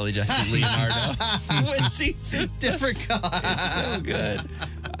Michelangelo, Sally Jesse Leonardo. Which is a different god. It's so good.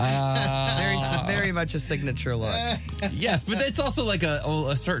 Very much a signature look. Yes, but it's also like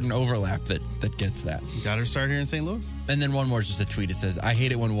a certain overlap that gets that. You got her start here in St. Louis. And then one more is just a tweet. It says, I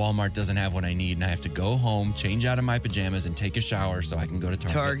hate it when Walmart doesn't have what I need and I have to go home, change out of my pajamas, and take a shower so I can go to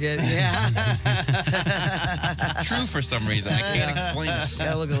Target. Yeah. It's true for some reason. I can't explain it.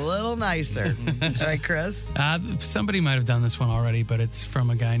 Gotta look a little nicer. All right, Chris? Somebody might have done this one already, but it's from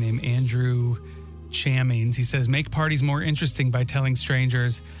a guy named Andrew Chamings. He says, make parties more interesting by telling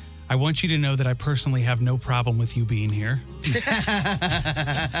strangers, I want you to know that I personally have no problem with you being here.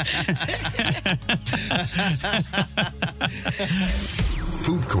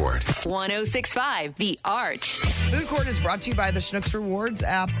 Food Court. 1065 The Arch. Food Court is brought to you by the Schnucks Rewards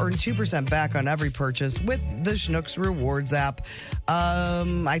app. Earn 2% back on every purchase with the Schnucks Rewards app.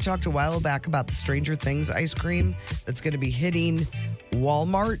 I talked a while back about the Stranger Things ice cream that's going to be hitting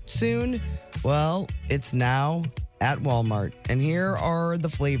Walmart soon. Well, it's now at Walmart. And here are the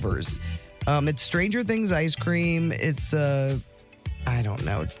flavors. It's Stranger Things ice cream. It's I don't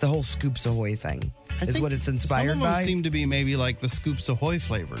know. It's the whole Scoops Ahoy thing. Is what it's inspired some of them by. Seem to be maybe like the Scoops Ahoy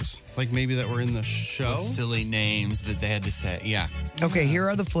flavors, like maybe that were in the show. The silly names that they had to say. Yeah. Okay, here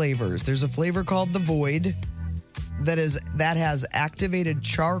are the flavors. There's a flavor called the Void that has activated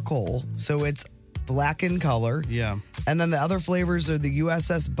charcoal, so it's black in color. Yeah. And then the other flavors are the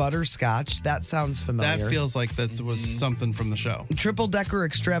USS Butterscotch. That sounds familiar. That feels like that was something from the show. Triple Decker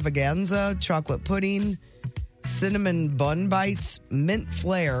Extravaganza, chocolate pudding, cinnamon bun bites, mint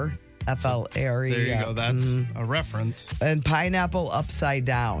flair, FLARE. There you go. That's a reference. And pineapple upside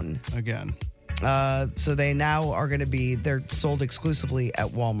down. Again. So they now are going to be, they're sold exclusively at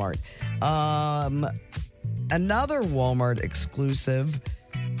Walmart. Another Walmart exclusive,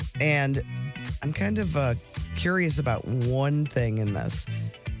 and I'm kind of curious about one thing in this.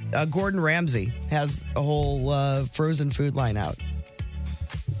 Gordon Ramsay has a whole frozen food line out.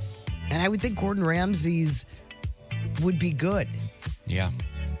 And I would think Gordon Ramsay's would be good. Yeah.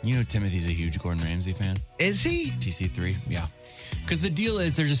 You know Timothy's a huge Gordon Ramsay fan. Is he? TC3, yeah. Because the deal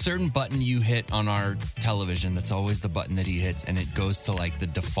is there's a certain button you hit on our television that's always the button that he hits, and it goes to like the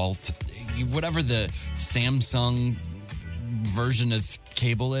default, whatever the Samsung version of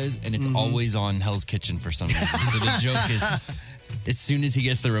cable is, and it's always on Hell's Kitchen for some reason. So the joke is, as soon as he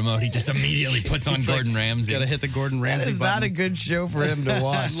gets the remote, he just immediately puts on Gordon Ramsay. Got to hit the Gordon Ramsay That is button. not a good show for him to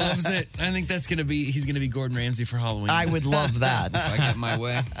watch. Loves it. I think he's going to be Gordon Ramsay for Halloween. I would love that. If I get my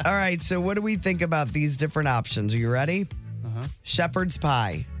way. All right, so what do we think about these different options? Are you ready? Shepherd's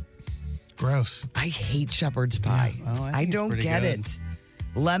pie. Gross. I hate shepherd's pie. Yeah. Oh, I I think it's don't pretty get good. it.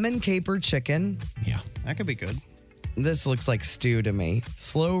 Lemon caper chicken. Yeah. That could be good. This looks like stew to me.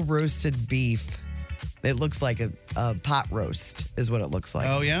 Slow roasted beef. It looks like a pot roast is what it looks like.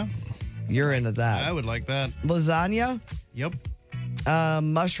 Oh, yeah? You're into that. I would like that. Lasagna. Yep.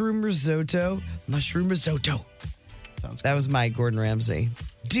 Mushroom risotto. Mushroom risotto. Sounds That was my Gordon Ramsay.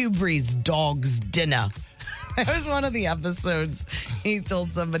 Dewberry's Dog's Dinner. That was one of the episodes. He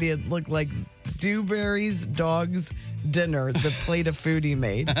told somebody it looked like Dewberry's Dog's Dinner, the plate of food he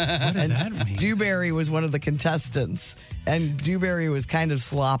made. What does that mean? Dewberry was one of the contestants, and Dewberry was kind of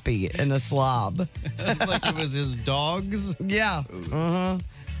sloppy and a slob. like it was his dogs. Yeah.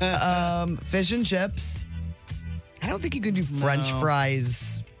 Fish and chips. I don't think you can do French No.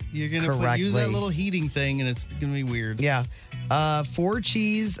 fries. You're going to use that correctly. little heating thing, and it's going to be weird. Yeah. 4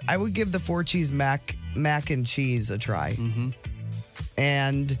 cheese. I would give the 4 cheese mac and cheese a try.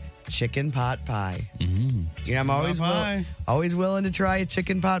 And chicken pot pie. You know, I'm always pie. always willing to try a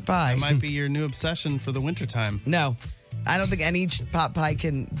chicken pot pie. That might be your new obsession for the wintertime. No, I don't think any pot pie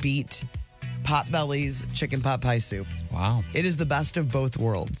can beat Potbelly's chicken pot pie soup. Wow. It is the best of both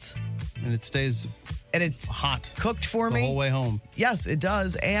worlds. And it stays And it's hot cooked for the me. whole way home. Yes, it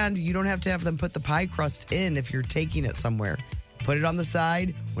does. And you don't have to have them put the pie crust in if you're taking it somewhere. Put it on the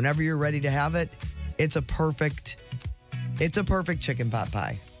side whenever you're ready to have it. It's a perfect chicken pot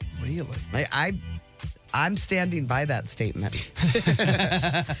pie. Really? I'm standing by that statement.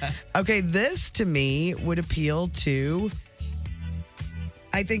 Okay, this to me would appeal to,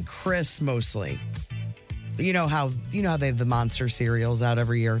 I think, Chris mostly. You know how they have the monster cereals out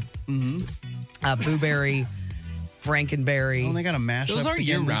every year. Boo Berry, Frankenberry. Oh, they got a mashup. Those aren't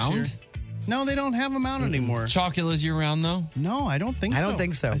again this year-round? year. No, they don't have them out anymore. Chocola's year-round, though? No, I don't think so. I don't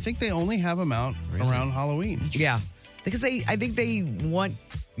think so. I think they only have them out around Halloween. Yeah, because I think they want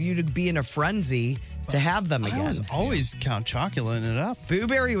you to be in a frenzy to have them I again. always Count Chocula in it up. Boo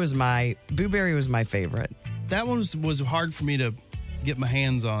Berry was my favorite. That one was hard for me to get my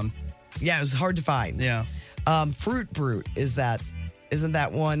hands on. Yeah, it was hard to find. Yeah. Fruit Brute isn't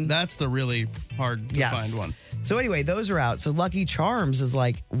that one? That's the really hard to Yes. find one. So anyway, those are out. So Lucky Charms is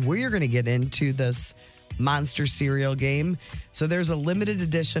like, we're going to get into this monster cereal game. So there's a limited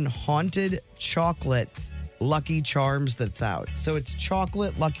edition haunted chocolate Lucky Charms that's out. So it's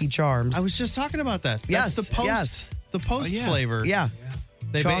chocolate Lucky Charms. I was just talking about that. Yes, That's the post, yes. the post yeah. flavor. Yeah.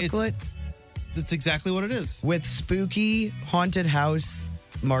 It's- Chocolate That's exactly what it is. with spooky haunted house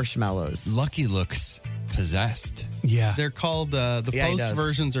marshmallows. Lucky looks possessed. Yeah. They're called, the Yeah, he post does.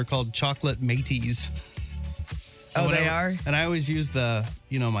 versions are called chocolate mateys. Oh, And they whenever- are? And I always use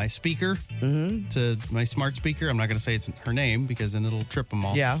my speaker to my smart speaker. I'm not going to say it's her name because then it'll trip them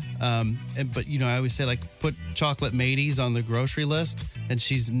all. Yeah. But I always say put chocolate mateys on the grocery list, and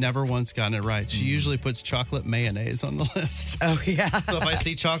she's never once gotten it right. She usually puts chocolate mayonnaise on the list. Oh, yeah. So if I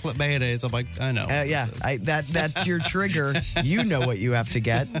see chocolate mayonnaise, I'm like, I know. Yeah, that's your trigger. You know what you have to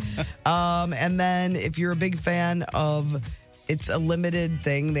get. And then if you're a big fan of, it's a limited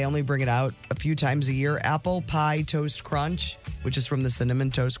thing. They only bring it out a few times a year. Apple Pie Toast Crunch, which is from the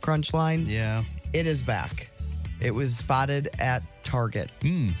Cinnamon Toast Crunch line. Yeah. It is back. It was spotted at Target.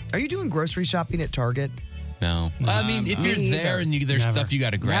 Are you doing grocery shopping at Target? No. I mean, if you're Me there either. and there's Never. stuff you got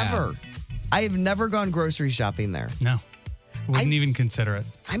to grab. Never. I have never gone grocery shopping there. No. Wouldn't even consider it.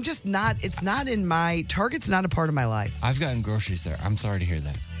 I'm just not, it's not in my, Target's not a part of my life. I've gotten groceries there. I'm sorry to hear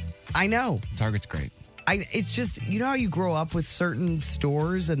that. I know. Target's great. It's just, you know how you grow up with certain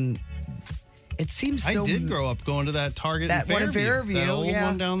stores and It seems so. I did grow up going to that Target That in one in Fairview. That old yeah.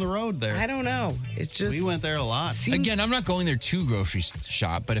 one down the road there. I don't know. It's just we went there a lot. Again, I'm not going there to grocery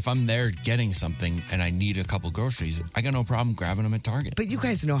shop, but if I'm there getting something and I need a couple groceries, I got no problem grabbing them at Target. But you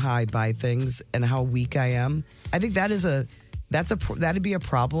guys know how I buy things and how weak I am. I think that'd be a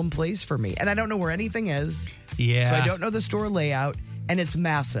problem place for me. And I don't know where anything is. Yeah. So I don't know the store layout, and it's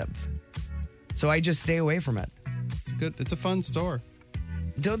massive. So I just stay away from it. It's good. It's a fun store.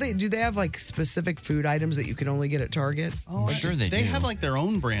 Do they have like specific food items that you can only get at Target? Oh, sure they do. They have like their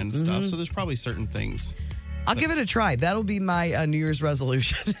own brand stuff, so there's probably certain things. I'll give it a try. That'll be my New Year's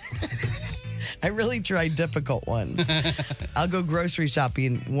resolution. I really try difficult ones. I'll go grocery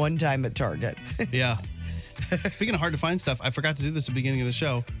shopping one time at Target. Yeah. Speaking of hard to find stuff, I forgot to do this at the beginning of the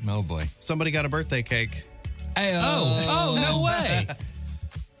show. Oh, boy. Somebody got a birthday cake. Oh, no way.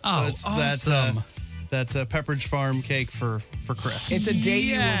 Oh, That's awesome. That's a Pepperidge Farm cake for Chris. It's a day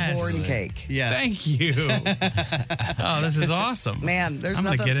Yes. you were born cake. Yes. Thank you. Oh, this is awesome. Man, I'm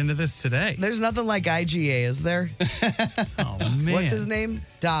going to get into this today. There's nothing like IGA, is there? Oh, man. What's his name?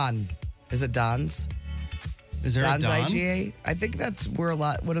 Don. Is it Don's? Is there Don's a Don? IGA? I think that's where a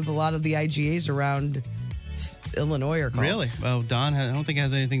lot of the IGAs around Illinois are called. Really? Well, Don, I don't think it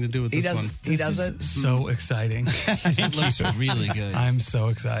has anything to do with He this doesn't. one. He doesn't. So exciting. It looks really good. I'm so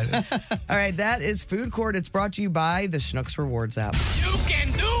excited. All right, that is Food Court. It's brought to you by the Schnucks Rewards app. You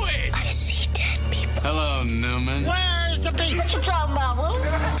can do it. I see dead people. Hello, Newman. Where's the beach? What you talking about, Will?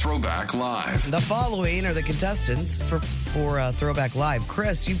 Throwback Live. The following are the contestants for Throwback Live.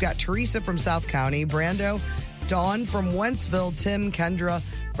 Chris, you've got Teresa from South County, Brando, Dawn from Wentzville, Tim, Kendra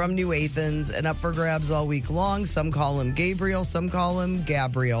from New Athens, and up for grabs all week long. Some call him Gabriel, some call him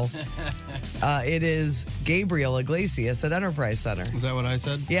Gabriel. It is Gabriel Iglesias at Enterprise Center. Is that what I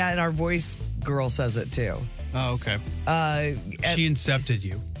said? Yeah, and our voice girl says it too. Oh, okay. She incepted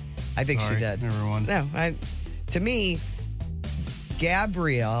you. I think Sorry, she did. everyone. No, to me,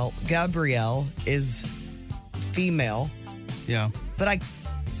 Gabrielle is female, Yeah. but I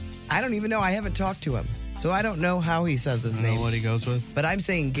don't even know. I haven't talked to him, so I don't know how he says his I don't name. know what he goes with. But I'm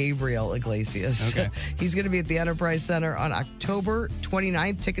saying Gabriel Iglesias. Okay. He's going to be at the Enterprise Center on October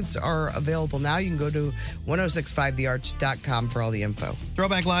 29th. Tickets are available now. You can go to 1065thearch.com for all the info.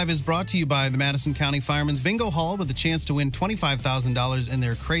 Throwback Live is brought to you by the Madison County Fireman's Bingo Hall with a chance to win $25,000 in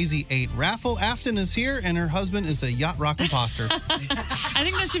their Crazy 8 raffle. Afton is here, and her husband is a yacht rock imposter. I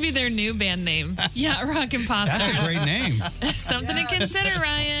think that should be their new band name. Yacht Rock Imposters. That's a great name. Something to consider,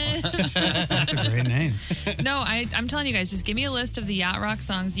 Ryan. That's a great name. No, I'm telling you guys, just give me a list of the Yacht Rock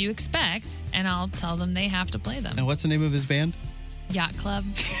songs you expect, and I'll tell them they have to play them. And what's the name of his band? Yacht Club.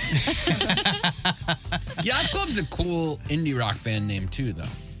 Yacht Club's a cool indie rock band name, too, though.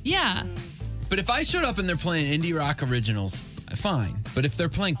 Yeah. But if I showed up and they're playing indie rock originals, fine. But if they're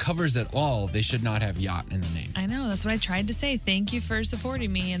playing covers at all, they should not have yacht in the name. I know. That's what I tried to say. Thank you for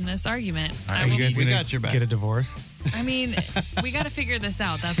supporting me in this argument. Are you guys We going got your to back. get a divorce? I mean, we got to figure this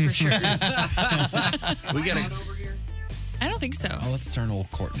out. That's for sure. We got to. I don't think so. Oh, let's turn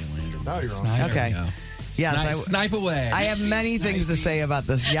old Courtney Lander. Oh, you're Snipe. Okay. Yes, Snipe away. I have many things to say about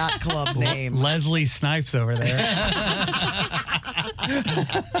this Yacht Club name. Leslie Snipes over there.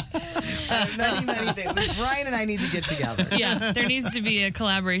 Many things. Brian and I need to get together. Yeah, there needs to be a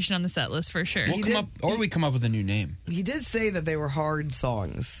collaboration on the set list for sure. We come up with a new name. He did say that they were hard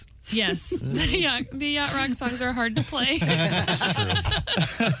songs. Yes, the Yacht Rock songs are hard to play.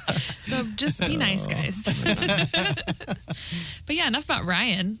 So just be nice, guys. But yeah, enough about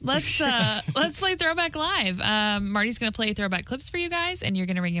Ryan. Let's play Throwback Live. Marty's going to play throwback clips for you guys, and you're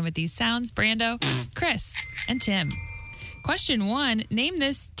going to ring in with these sounds. Brando, Chris, and Tim. Question 1, name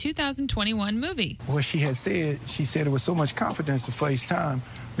this 2021 movie. What she had said, she said it with so much confidence the first time,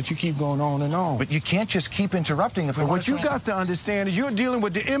 but you keep going on and on. But you can't just keep interrupting. But what you got to understand is you're dealing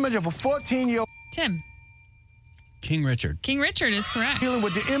with the image of a 14-year-old. Tim. King Richard. King Richard is correct. Dealing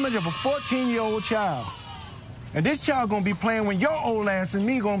with the image of a 14-year-old child. And this child gonna be playing when your old ass and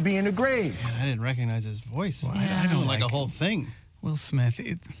me gonna be in the grave. Man, I didn't recognize his voice. Well, I don't like a like whole thing. Will Smith.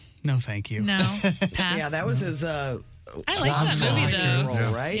 No, thank you. No, pass. Yeah, that was his. I like that movie though.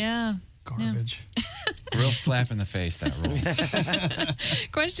 Role, right? Yeah. Garbage. Real slap in the face, that role.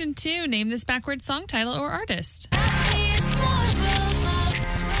 Question 2, name this backwards song title or artist.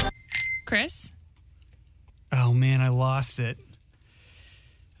 Chris. Oh, man, I lost it.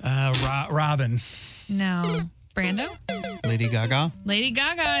 Robin. No. Brando. Lady Gaga. Lady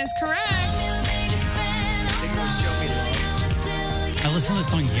Gaga is correct. I listened to the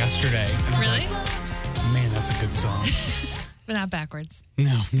song yesterday. And I was Really? like, man, that's a good song. but not backwards.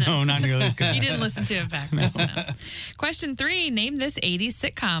 No, not nearly as good. You didn't listen to it backwards. No. Question 3. Name this 80s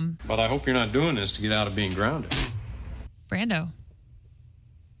sitcom. But I hope you're not doing this to get out of being grounded. Brando.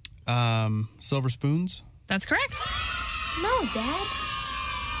 Silver Spoons. That's correct. No, Dad.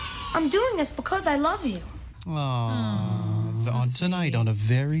 I'm doing this because I love you. On tonight on a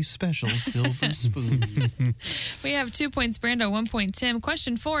very special Silver Spoon. We have 2 points, Brando, 1 point, Tim.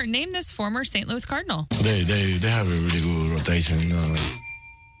 Question 4. Name this former St. Louis Cardinal. They have a really good rotation.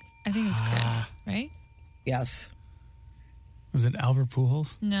 I think it was Chris, right? Yes. Was it Albert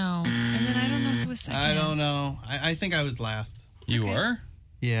Pujols? No. And then I don't know who was second. I don't know. I think I was last. You were?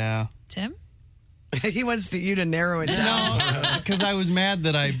 Yeah. Tim? He wants you to narrow it down. No, because I was mad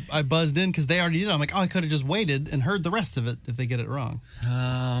that I buzzed in because they already did it. I'm like, I could have just waited and heard the rest of it if they get it wrong.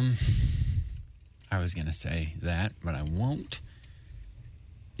 I was going to say that, but I won't.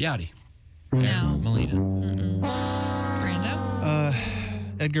 Yachty. No. Molina. Brando?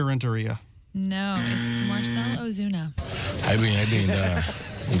 Edgar Renteria. No, it's Marcel Ozuna. I've been in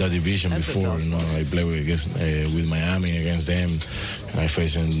that division before. I play with Miami against them, and I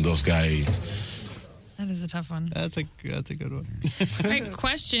facing those guys. That is a tough one. That's a good one. All right,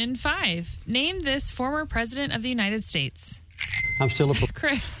 question 5. Name this former president of the United States. I'm still a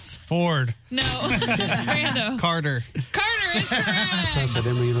Chris. Ford. No. Brando. Carter. Carter is correct. at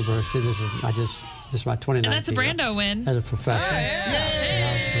Emory University. This is my 29th And that's a Brando win. as a professor.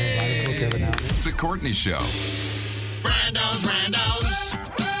 The Courtney Show. Brando's.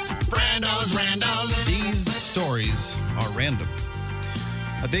 These stories are random.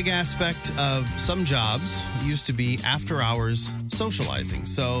 A big aspect of some jobs used to be after hours socializing.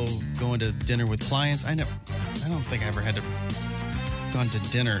 So going to dinner with clients. I don't think I ever had to gone to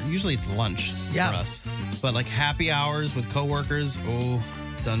dinner. Usually it's lunch for us. But like happy hours with coworkers,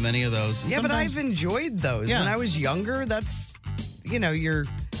 done many of those. And yeah, but I've enjoyed those. Yeah. When I was younger, that's you're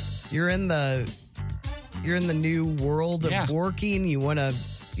in the new world of working. You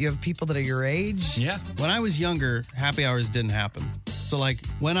have people that are your age. Yeah. When I was younger, happy hours didn't happen. So like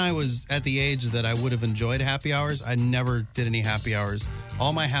when I was at the age that I would have enjoyed happy hours, I never did any happy hours.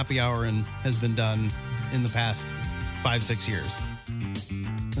 All my happy houring has been done in the past 5-6 years.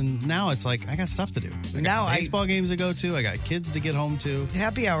 And now it's like, I got stuff to do. I got baseball games to go to. I got kids to get home to.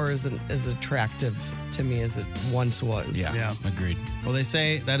 Happy hour isn't as attractive to me as it once was. Yeah. Agreed. Well, they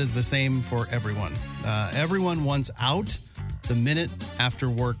say that is the same for everyone. Everyone wants out the minute after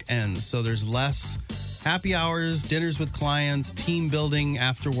work ends. So there's less happy hours, dinners with clients, team building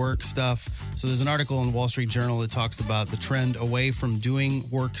after work stuff. So there's an article in the Wall Street Journal that talks about the trend away from doing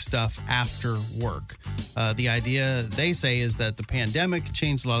work stuff after work. The idea, they say, is that the pandemic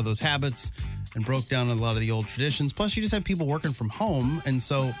changed a lot of those habits and broke down a lot of the old traditions. Plus, you just have people working from home. And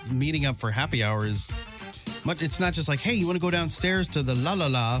so meeting up for happy hours, it's not just like, hey, you want to go downstairs to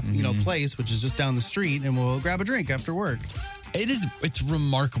the place, which is just down the street, and we'll grab a drink after work. It's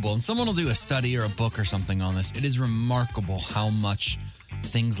remarkable. And someone will do a study or a book or something on this. It is remarkable how much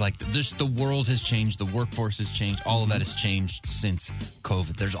things like the world has changed, the workforce has changed, all of that has changed since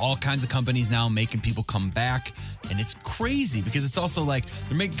COVID. There's all kinds of companies now making people come back, and it's crazy because it's also like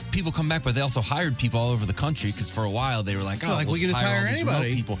they're making people come back, but they also hired people all over the country because for a while they were like, we can just hire all these remote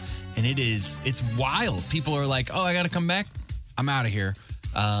anybody. people. And it's wild. People are like, I got to come back. I'm out of here.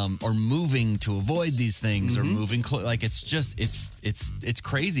 Or moving to avoid these things, or moving like it's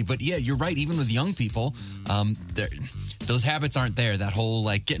crazy. But yeah, you're right. Even with young people, those habits aren't there. That whole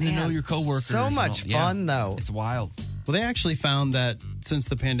like getting to know your coworkers. So much fun though. It's wild. Well, they actually found that since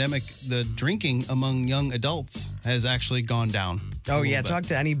the pandemic, the drinking among young adults has actually gone down. Oh yeah, talk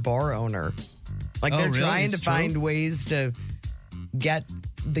to any bar owner. Like they're trying to find ways to get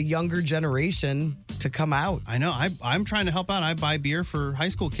the younger generation to come out. I know. I'm trying to help out. I buy beer for high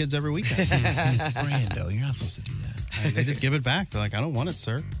school kids every weekend. Brando, you're not supposed to do that. They just give it back. They're like, I don't want it,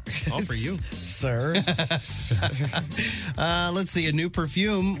 sir. It's all for you. Sir. Let's see. A new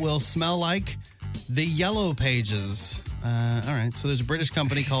perfume will smell like the Yellow Pages. All right. So there's a British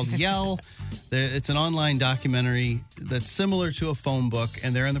company called Yell. It's an online documentary that's similar to a phone book,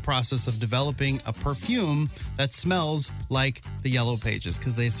 and they're in the process of developing a perfume that smells like the Yellow Pages,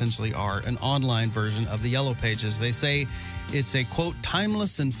 because they essentially are an online version of the Yellow Pages. They say it's a, quote,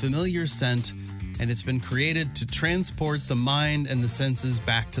 timeless and familiar scent, and it's been created to transport the mind and the senses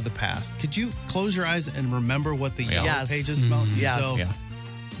back to the past. Could you close your eyes and remember what the Yellow Pages smell? Yes. So,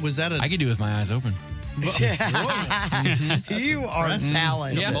 was that I could do it with my eyes open. You are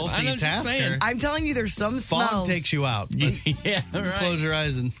talented. Yeah, multitasker. I'm telling you, there's some Fog smells. takes you out. Yeah, right. Close your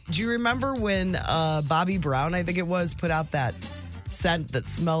eyes and. Do you remember when Bobby Brown, I think it was, put out that scent that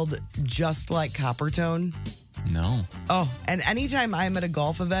smelled just like Coppertone? No. Oh, and anytime I'm at a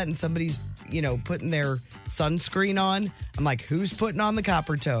golf event and somebody's, putting their sunscreen on, I'm like, who's putting on the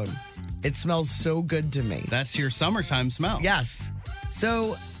copper tone? It smells so good to me. That's your summertime smell. Yes.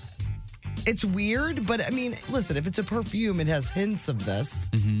 So it's weird, but I mean, listen, if it's a perfume, it has hints of this.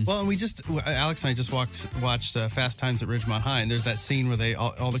 Mm-hmm. Well, and Alex and I just watched Fast Times at Ridgemont High, and there's that scene where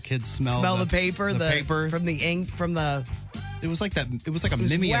all the kids smell the paper, the paper from the ink, from the. It was like that. It was like a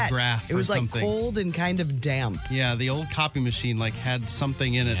mimeograph. It was or like something. cold and kind of damp. Yeah, the old copy machine had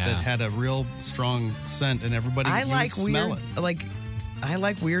something in it that had a real strong scent, and everybody would smell it. I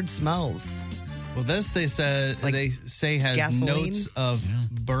like weird smells. Well, this they say has gasoline? notes of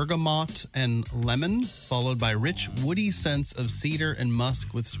bergamot and lemon, followed by rich woody scents of cedar and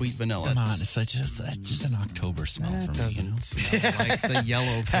musk with sweet vanilla. Come on, it's just an October smell for me. Doesn't smell like the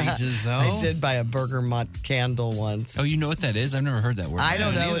yellow pages, though. I did buy a bergamot candle once. Oh, you know what that is? I've never heard that word. I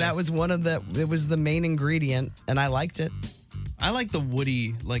don't know. That was it was the main ingredient, and I liked it. I like the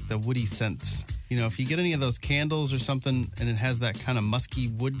woody scents. If you get any of those candles or something and it has that kind of musky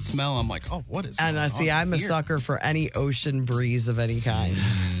wood smell, I'm like, oh, what is going on And I'm a here? sucker for any ocean breeze of any kind.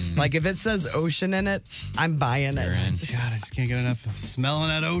 Like if it says ocean in it, I'm buying it. God, I just can't get enough of smelling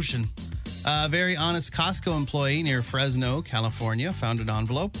that ocean. A very honest Costco employee near Fresno, California, found an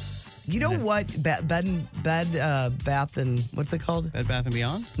envelope. You know what? Bath and what's it called? Bed Bath &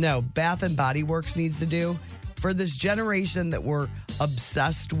 Beyond? No, Bath and Body Works needs to do. For this generation that were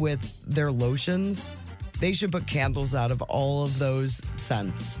obsessed with their lotions, they should put candles out of all of those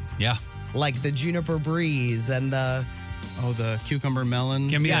scents. Yeah. Like the juniper breeze and the cucumber melon.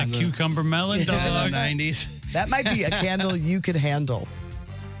 Give me that cucumber melon, dog. In the 90s. That might be a candle you could handle.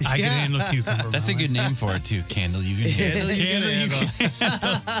 I can handle cucumber. That's a good name for it too. Candle you can handle.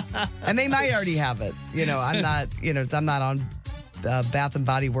 And they might already have it. I'm not on Bath and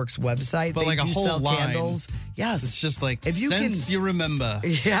Body Works website. But they like a do whole sell line. candles. Yes. It's just like, if you since you remember.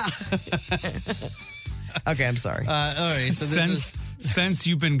 Yeah. Okay, I'm sorry. All right. So since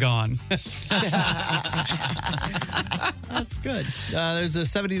you've been gone. That's good. There's a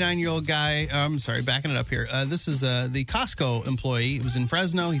 79-year-old guy. I'm sorry, backing it up here. This is the Costco employee. It was in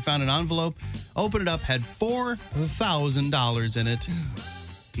Fresno. He found an envelope, opened it up, had $4,000 in it.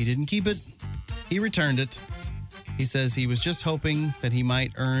 He didn't keep it. He returned it. He says he was just hoping that he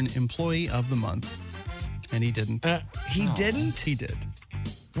might earn Employee of the Month. And he didn't. He didn't? He did.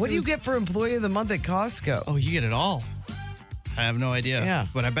 What do you get for Employee of the Month at Costco? Oh, you get it all. I have no idea. Yeah.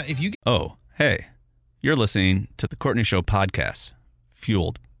 But I bet if you... Oh, hey. You're listening to the Courtney Show podcast,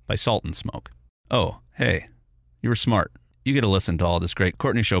 fueled by Salt and Smoke. Oh, hey. You were smart. You get to listen to all this great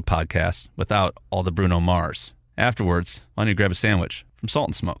Courtney Show podcast without all the Bruno Mars. Afterwards, why don't you grab a sandwich from Salt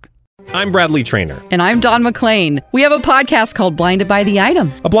and Smoke? I'm Bradley Trainer. And I'm Don McClain. We have a podcast called Blinded by the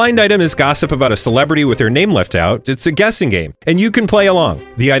Item. A blind item is gossip about a celebrity with their name left out. It's a guessing game, and you can play along.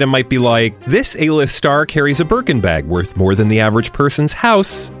 The item might be like, this A-list star carries a Birkin bag worth more than the average person's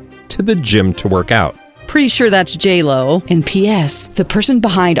house to the gym to work out. Pretty sure that's J-Lo. And P.S. the person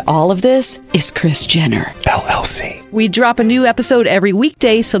behind all of this is Kris Jenner, LLC. We drop a new episode every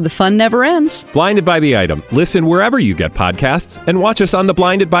weekday so the fun never ends. Blinded by the Item. Listen wherever you get podcasts and watch us on the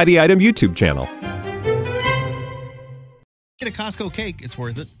Blinded by the Item YouTube channel. Get a Costco cake. It's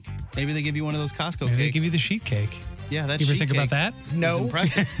worth it. Maybe they give you one of those Costco Maybe cakes. they give you the sheet cake. Yeah, that's You ever sheet think about cake that? No. is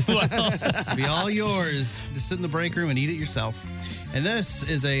impressive. It'll be all yours. Just sit in the break room and eat it yourself. And this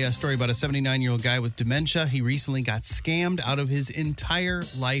is a story about a 79-year-old guy with dementia. He recently got scammed out of his entire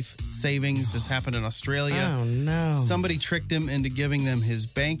life savings. This happened in Australia. Oh, no. Somebody tricked him into giving them his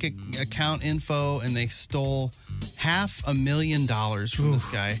bank account info, and they stole $500,000 from this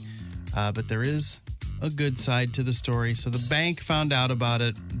guy. But there is a good side to the story. So the bank found out about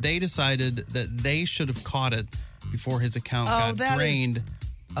it. They decided that they should have caught it before his account got drained.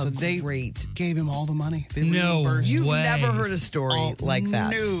 So they gave him all the money. They reimbursed. You've never heard a story like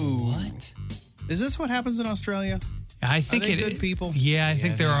that. No. What? Is this what happens in Australia? I think Are they good people? Yeah, I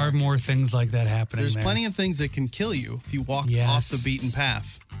think there are more things like that happening. There's there. plenty of things that can kill you if you walk off the beaten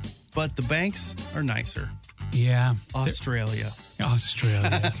path. But the banks are nicer. Yeah. Australia.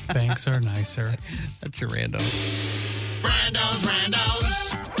 Banks are nicer. That's your randos. Brando's.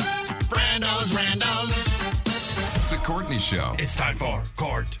 The Courtney Show. It's time for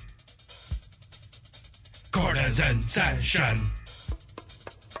Court. Court is in session.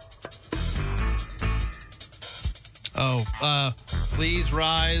 Please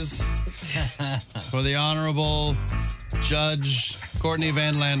rise for the Honorable Judge Courtney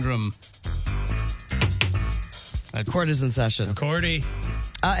Van Landrum. Court is in session. Courtney.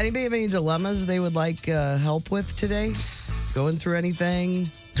 Anybody have any dilemmas they would like help with today? Going through anything?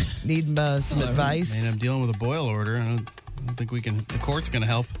 Need some advice? Man, I'm dealing with a boil order. I don't think the court's going to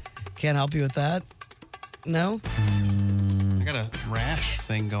help. Can't help you with that? No? I got a rash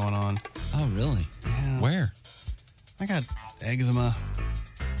thing going on. Oh, really? Yeah. Where? I got eczema.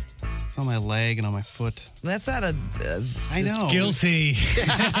 It's on my leg and on my foot. That's not a... I know. Guilty.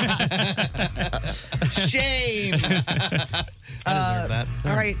 Shame. I deserve that.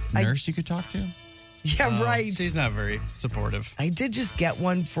 All right. Nurse you could talk to? Yeah, right. She's not very supportive. I did just get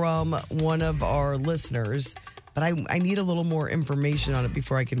one from one of our listeners, but I need a little more information on it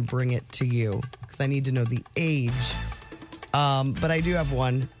before I can bring it to you because I need to know the age. But I do have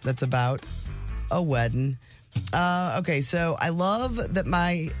one that's about a wedding. Okay, so I love that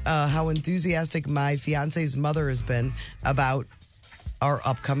how enthusiastic my fiance's mother has been about our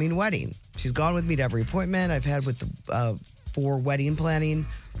upcoming wedding. She's gone with me to every appointment I've had with for wedding planning.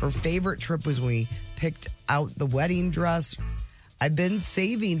 Her favorite trip was when we picked out the wedding dress. I've been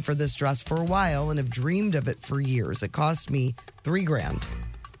saving for this dress for a while and have dreamed of it for years. It cost me $3,000.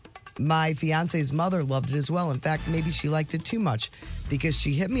 My fiance's mother loved it as well. In fact, maybe she liked it too much because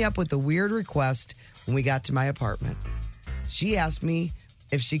she hit me up with a weird request when we got to my apartment. She asked me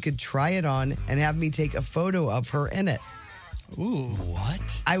if she could try it on and have me take a photo of her in it. Ooh.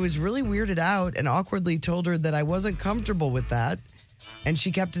 What? I was really weirded out and awkwardly told her that I wasn't comfortable with that, and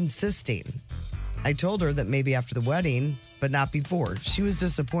she kept insisting. I told her that maybe after the wedding, but not before. She was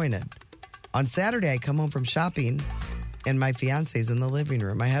disappointed. On Saturday, I come home from shopping, and my fiance's in the living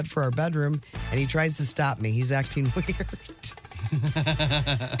room. I head for our bedroom, and he tries to stop me. He's acting weird.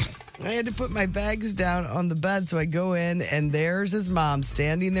 I had to put my bags down on the bed, so I go in, and there's his mom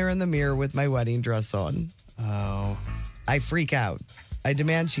standing there in the mirror with my wedding dress on. Oh. I freak out. I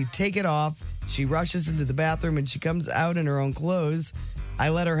demand she take it off. She rushes into the bathroom, and she comes out in her own clothes. I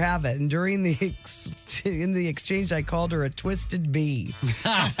let her have it, and during the in the exchange, I called her a twisted bee.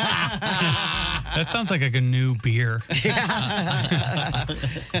 That sounds like a new beer.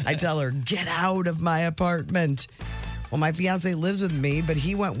 I tell her, get out of my apartment. Well, my fiance lives with me, but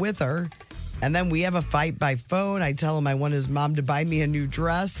he went with her. And then we have a fight by phone. I tell him I want his mom to buy me a new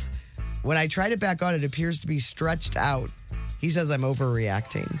dress. When I tried it back on, it appears to be stretched out. He says I'm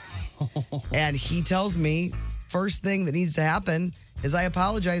overreacting. And he tells me first thing that needs to happen is I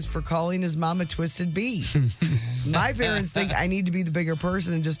apologize for calling his mom a twisted bee. My parents think I need to be the bigger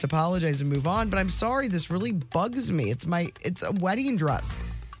person and just apologize and move on, but I'm sorry, this really bugs me. It's a wedding dress.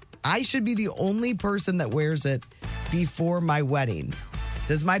 I should be the only person that wears it before my wedding.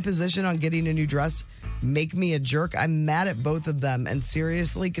 Does my position on getting a new dress make me a jerk? I'm mad at both of them and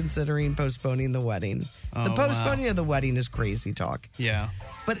seriously considering postponing the wedding. Oh, the postponing of the wedding is crazy talk. Yeah.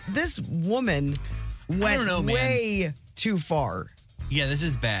 But this woman went way too far. Yeah, this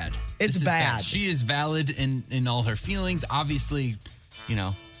is bad. It's This is bad. She is valid in all her feelings. Obviously,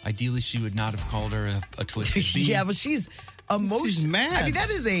 ideally she would not have called her a twisted bee. Yeah, but she's emotional. She's mad. I mean, that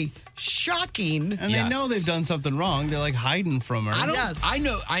is a shocking. And they know they've done something wrong. They're like hiding from her.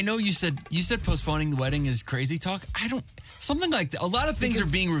 I know you said postponing the wedding is crazy talk. Something like that. A lot of things are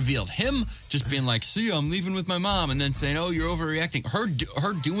being revealed. Him just being like, see, I'm leaving with my mom, and then saying, oh, you're overreacting.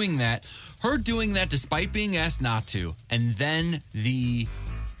 Her doing that despite being asked not to, and then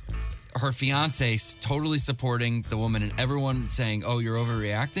her fiance totally supporting the woman and everyone saying, oh, you're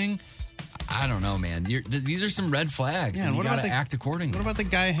overreacting. I don't know, man. These are some red flags, and you got to act accordingly. What about the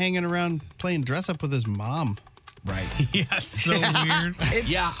guy hanging around playing dress up with his mom? Right. Yeah, so weird.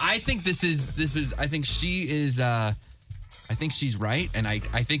 Yeah, I think I think she is, I think she's right, and I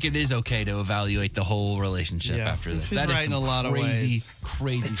think it is okay to evaluate the whole relationship after this. She's That is right in a lot of ways.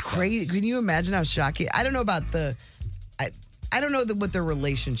 Crazy It's stuff. crazy. Can you imagine how shocking? I don't know about I don't know what their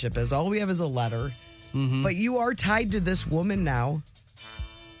relationship is. All we have is a letter. Mm-hmm. But you are tied to this woman now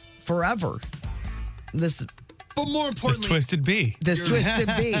forever. But more importantly, this twisted bee. This twisted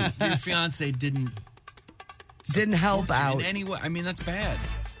bee. Your fiance didn't help out in any way. I mean, that's bad.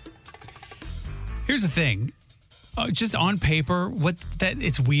 Here's the thing. Just on paper,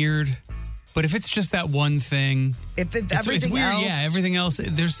 it's weird. But if it's just that one thing, it's weird. else, yeah, everything else.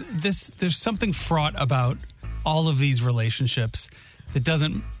 There's something fraught about all of these relationships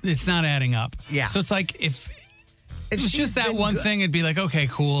that it's not adding up. Yeah. So it's like if it's she's just that been one good- thing, it'd be like, okay,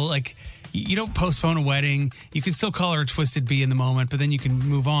 cool. Like you don't postpone a wedding. You can still call her a twisted bee in the moment, but then you can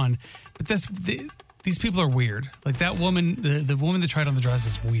move on. But these people are weird. Like that woman, the woman that tried on the dress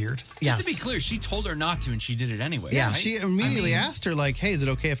is weird. Just to be clear, she told her not to, and she did it anyway. Yeah, right? she immediately asked her, like, hey, is it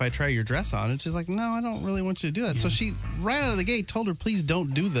okay if I try your dress on? And she's like, no, I don't really want you to do that. So she, right out of the gate, told her, please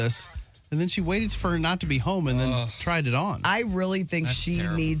don't do this. And then she waited for her not to be home and then tried it on. I really think That's she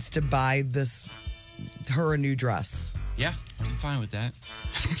terrible. needs to buy her a new dress. Yeah, I'm fine with that.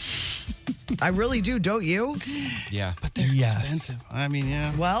 I really do, don't you? Yeah. But they're expensive. I mean,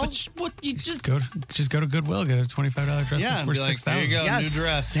 yeah. Well, what you just go to Goodwill, get a $25 dress Yeah, that's and worth be like, $6,000. "Here you go, Yes. new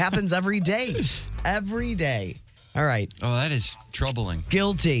dress." It happens every day. Every day. All right. Oh, that is troubling.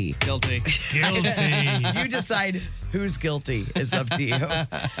 Guilty. Guilty. You decide who's guilty. It's up to you. All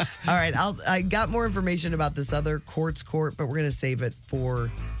right. I got more information about this other court, but we're going to save it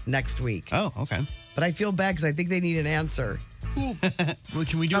for next week. Oh, okay. But I feel bad because I think they need an answer. Well,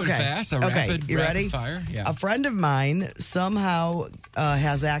 can we do it fast? Rapid you ready? fire? Yeah. A friend of mine somehow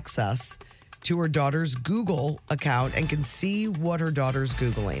has access to her daughter's Google account and can see what her daughter's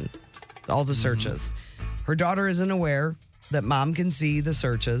Googling, all the searches. Her daughter isn't aware that mom can see the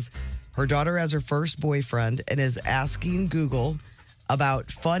searches. Her daughter has her first boyfriend and is asking Google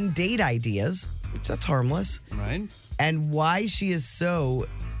about fun date ideas, which that's harmless, Right. and why she is so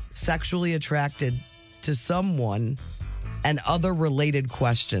sexually attracted to someone and other related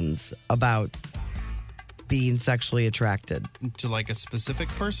questions about being sexually attracted. To like a specific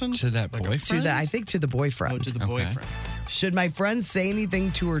person? To that Like a- boyfriend? To the, I think to the boyfriend. Oh, to the boyfriend. Should my friend say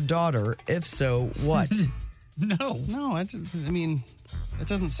anything to her daughter? If so, what? No. No, I mean, that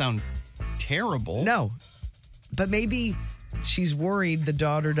doesn't sound terrible. No. But maybe she's worried the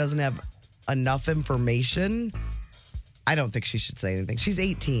daughter doesn't have enough information. I don't think she should say anything. She's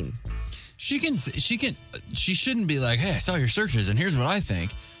 18. She shouldn't be like, hey, I saw your searches and here's what I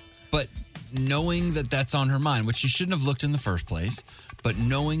think. But knowing that that's on her mind, which she shouldn't have looked in the first place, but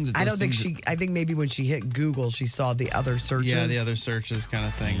knowing that I those don't think things I think maybe when she hit Google, she saw the other searches. Yeah, the other searches kind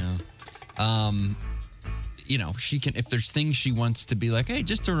of thing. You know, she can, if there's things she wants to be like, hey,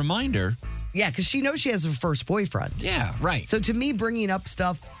 just a reminder. Yeah, because she knows she has her first boyfriend. Yeah, right. So to me, bringing up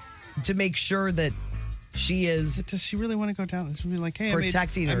stuff to make sure that she is. Does she really want to go down? She'll be like, hey,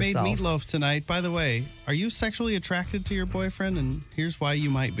 protecting I herself. made meatloaf tonight. By the way, are you sexually attracted to your boyfriend? And here's why you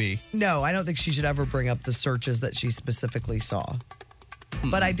might be. No, I don't think she should ever bring up the searches that she specifically saw.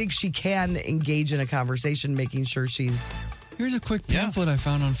 But I think she can engage in a conversation, making sure she's. Here's a quick pamphlet I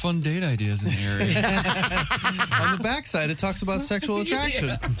found on fun date ideas in the area. On the backside, it talks about sexual attraction.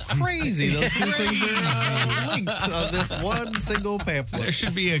 Crazy. Those two things are linked on this one single pamphlet. There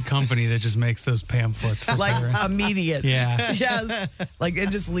should be a company that just makes those pamphlets for Like parents. immediate. Yeah. Yes. Like, and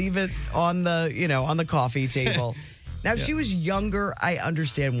just leave it on on the coffee table. Now, if she was younger, I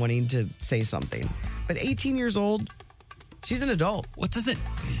understand wanting to say something. But 18 years old, she's an adult. What does it?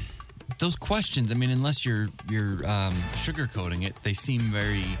 Those questions, I mean, unless you're sugarcoating it, they seem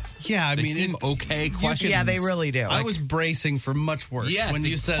very. Yeah, I they mean, seem okay questions. Yeah, they really do. I was bracing for much worse. Yes, when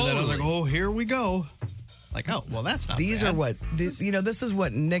you said that, I was like, totally. oh, here we go. Like, oh, well, that's not These bad. are what, this is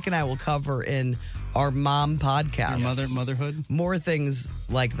what Nick and I will cover in our mom podcast. Your motherhood? More things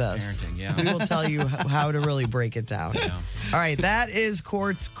like this. Parenting, yeah. We will tell you how to really break it down. Yeah. All right, that is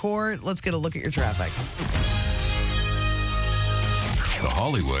Court's Court. Let's get a look at your traffic. The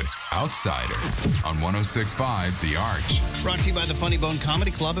Hollywood Outsider on 106.5 The Arch. Brought to you by the Funny Bone Comedy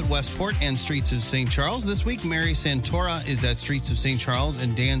Club at Westport and Streets of St. Charles. This week, Mary Santora is at Streets of St. Charles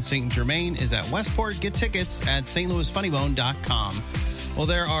and Dan St. Germain is at Westport. Get tickets at stlouisfunnybone.com. Well,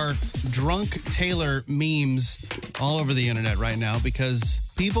 there are drunk Taylor memes all over the internet right now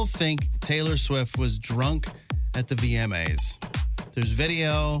because people think Taylor Swift was drunk at the VMAs. There's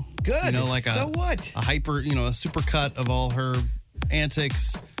video. Good. Like So what? a hyper, a super cut of all her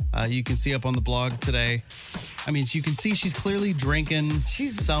antics. You can see up on the blog today. I mean, you can see she's clearly drinking.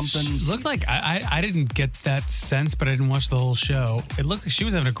 She's something. Looked like I didn't get that sense, but I didn't watch the whole show. It looked like she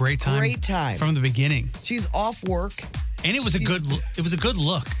was having a great time. Great time. From the beginning. She's off work. And it was a good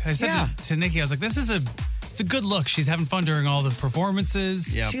look. I said to Nikki, I was like, it's a good look. She's having fun during all the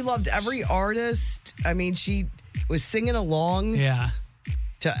performances. Yeah. She loved every artist. I mean, she was singing along. Yeah.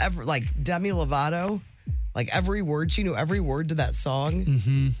 To like Demi Lovato. Like every word, she knew every word to that song.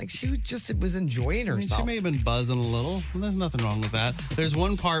 Mm-hmm. Like she was enjoying I mean, herself. she may have been buzzing a little. Well, there's nothing wrong with that. There's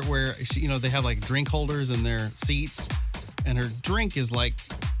one part where they have like drink holders in their seats, and her drink is like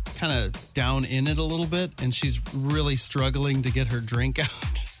kind of down in it a little bit, and she's really struggling to get her drink out.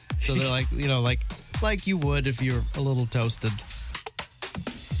 So they're like, like you would if you're a little toasted,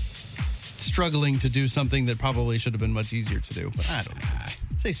 struggling to do something that probably should have been much easier to do. But I don't know.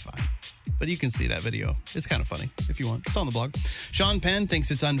 She's fine. But you can see that video. It's kind of funny if you want. It's on the blog. Sean Penn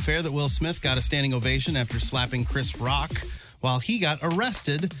thinks it's unfair that Will Smith got a standing ovation after slapping Chris Rock while he got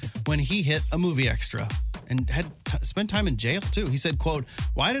arrested when he hit a movie extra and had spent time in jail too. He said, quote,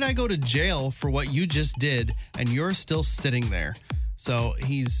 "Why did I go to jail for what you just did and you're still sitting there?" So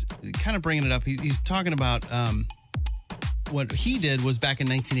he's kind of bringing it up. He's talking about what he did was back in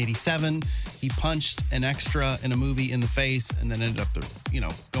 1987. he punched an extra in a movie in the face and then ended up,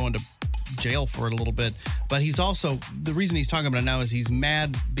 going to jail for it a little bit. But he's also, the reason he's talking about it now is he's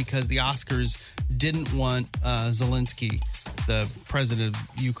mad because the Oscars didn't want Zelensky, the president of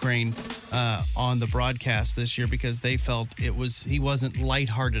Ukraine, on the broadcast this year because they felt he wasn't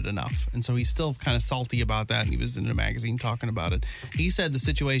lighthearted enough. And so he's still kind of salty about that. And he was in a magazine talking about it. He said the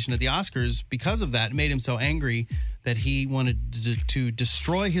situation at the Oscars, because of that, made him so angry that he wanted to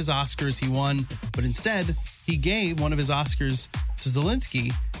destroy his Oscars. He won, but instead he gave one of his Oscars to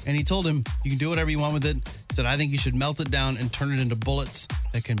Zelensky, and he told him, you can do whatever you want with it. He said, I think you should melt it down and turn it into bullets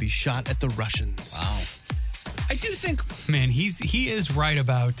that can be shot at the Russians. Wow. I do think... Man, he is right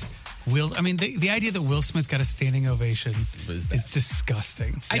about Will. I mean, the idea that Will Smith got a standing ovation is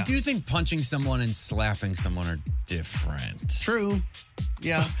disgusting. I do think punching someone and slapping someone are different. True.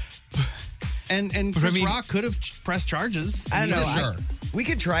 Yeah. And Chris Rock could have pressed charges. I don't know. Sure. We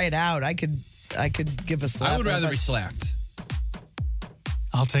could try it out. I could give a slap. I would rather be slapped.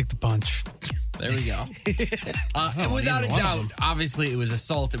 I'll take the punch. There we go. Without a doubt, obviously it was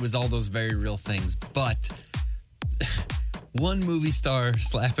assault. It was all those very real things. But one movie star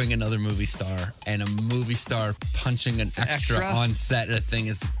slapping another movie star and a movie star punching an extra on set at a thing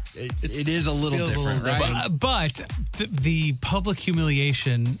is... It is a little different, right? But the public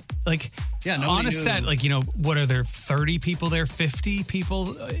humiliation, like on a set, like, what are there, 30 people there, 50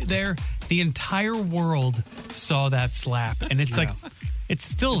 people there? The entire world saw that slap. And it's like, it's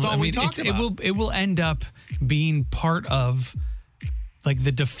still, it will end up being part of like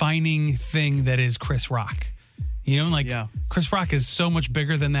the defining thing that is Chris Rock. Chris Rock is so much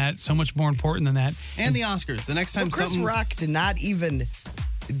bigger than that, so much more important than that. And the Oscars. The next time Chris Rock did not even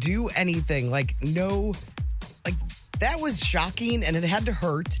do anything. That was shocking, and it had to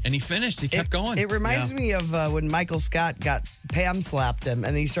hurt. And he finished. He kept going. It reminds me of when Michael Scott got Pam slapped him,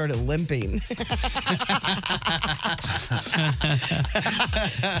 and then he started limping. The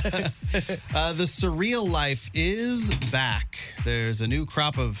Surreal Life is back. There's a new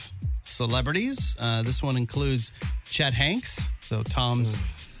crop of celebrities. This one includes Chet Hanks, so Tom's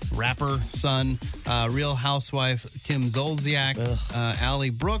rapper son, Real Housewife Kim Zolciak,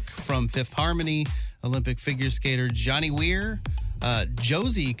 Allie Brooke from Fifth Harmony, Olympic figure skater Johnny Weir,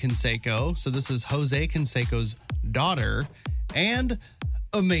 Josie Canseco, so this is Jose Canseco's daughter, and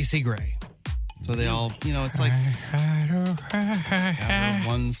Macy Gray. So they all, it's like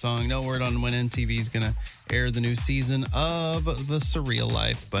one song. No word on when MTV is going to air the new season of The Surreal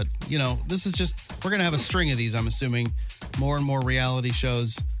Life. But, this is just, we're going to have a string of these, I'm assuming. More and more reality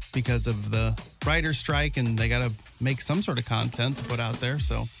shows because of the writer's strike, and they got to make some sort of content to put out there.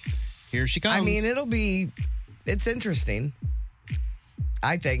 So here she comes. I mean, it's interesting.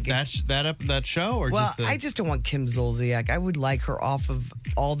 I think that show, or I just don't want Kim Zolciak. I would like her off of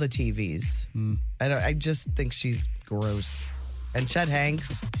all the TVs. I just think she's gross. And Chet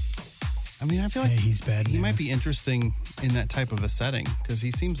Hanks. I mean, I feel like he's bad. He might be interesting in that type of a setting because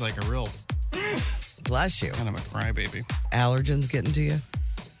he seems like a real. Bless you. Kind of a crybaby. Allergens getting to you?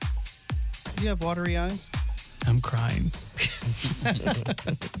 Do you have watery eyes? I'm crying.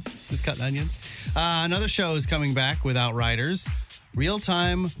 Just cutting onions. Another show is coming back with Outriders. Real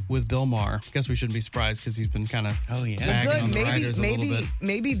Time with Bill Maher. I guess we shouldn't be surprised because he's been kind of bagging on the writers a little bit.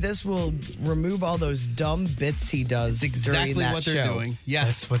 Maybe this will remove all those dumb bits he does. It's exactly during that what they're show. doing. Yes.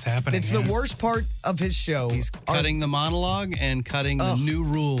 That's what's happening. It's the worst part of his show. He's cutting the monologue and cutting the new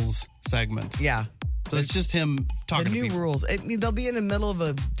rules segment. Yeah. So it's just him talking to the new people. rules. They'll be in the middle of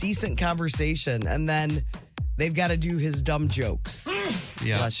a decent conversation, and then they've got to do his dumb jokes.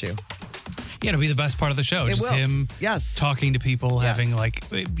 Yeah. Bless you. Yeah, it'll be the best part of the show. It Just will. him talking to people, having a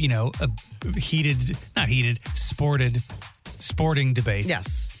sporting debate.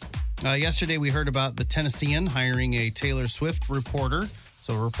 Yes. Yesterday we heard about the Tennessean hiring a Taylor Swift reporter.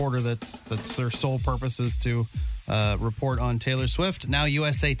 So a reporter that's their sole purpose is to report on Taylor Swift. Now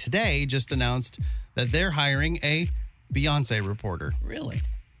USA Today just announced that they're hiring a Beyonce reporter. Really?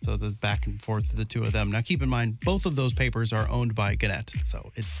 So the back and forth of the two of them. Now keep in mind, both of those papers are owned by Gannett.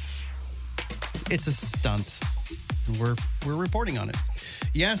 So it's a stunt. We're reporting on it.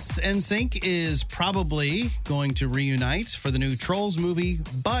 Yes, NSYNC is probably going to reunite for the new Trolls movie,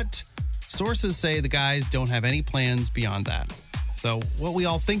 but sources say the guys don't have any plans beyond that. So what we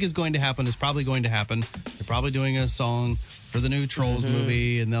all think is going to happen is probably going to happen. They're probably doing a song for the new Trolls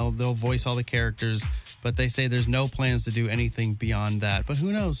movie, and they'll voice all the characters, but they say there's no plans to do anything beyond that. But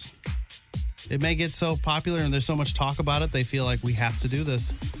who knows? It may get so popular and there's so much talk about it, they feel like we have to do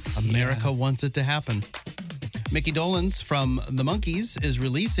this. America wants it to happen. Mickey Dolenz from The Monkees is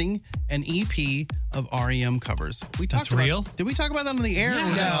releasing an EP of REM covers. That's real? Did we talk about that on the air? Yeah, or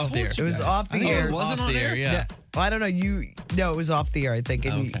was that no, off the air? it was off the I think air. It wasn't on the air. Yeah. Well, I don't know. No, it was off the air, I think.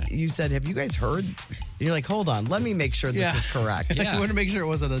 And you said, have you guys heard? And you're like, hold on, let me make sure this is correct. I want to make sure it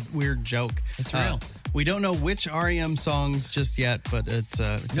wasn't a weird joke. It's real. We don't know which REM songs just yet, but it's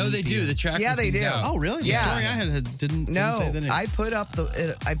No, they do. The track Yeah, they listings do. out. Oh, really? Yeah. The story I had didn't say the name. I put up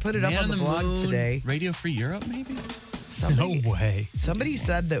I put it up Man on the blog Moon, today. Radio Free Europe, maybe? No way. Somebody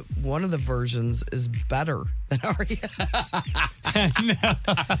said that one of the versions is better than REM's.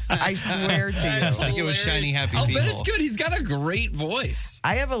 I swear to you. Like it was Shiny Happy I'll People. bet it's good. He's got a great voice.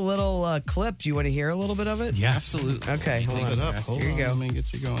 I have a little clip. Do you want to hear a little bit of it? Yes. Absolutely. Okay, hold Hold on. it up. Hold Here you on. go. Let me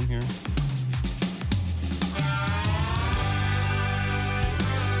get you going here.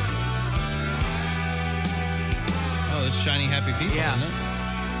 Oh, it's Shiny Happy People, Yeah. isn't it?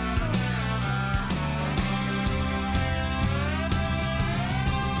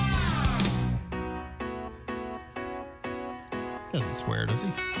 Doesn't swear, does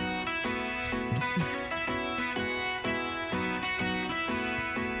he?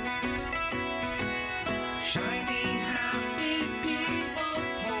 Shiny happy people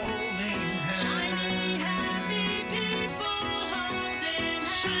holding hands. Shiny happy people holding.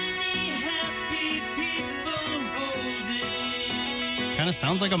 Shiny happy people holding. Kind of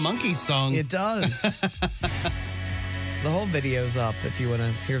sounds like a Monkees song. It does. The whole video's up if you want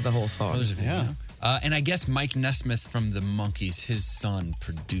to hear the whole song. Oh, there's a video. And I guess Mike Nesmith from the Monkees, his son,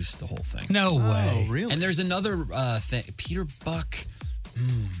 produced the whole thing. No way. Really? And there's another thing. Peter Buck.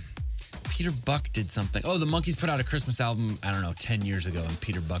 Peter Buck did something. Oh, the Monkees put out a Christmas album, I don't know, 10 years ago, and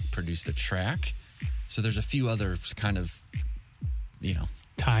Peter Buck produced a track. So there's a few other kind of,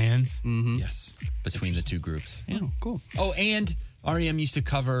 Tie-ins. yes, between the two groups. Yeah. Oh, cool. Oh, and REM used to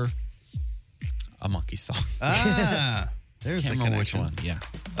cover a Monkees song. Ah, there's Can't the remember which connection. one.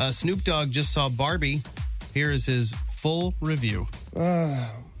 Yeah. Snoop Dogg just saw Barbie. Here is his full review.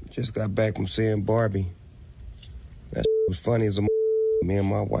 Just got back from seeing Barbie. That was funny as a me and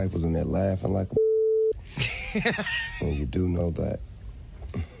my wife was in there laughing like a and you do know that.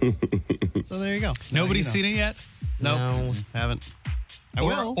 So there you go. Nobody's seen it yet? Nope. No. Haven't. I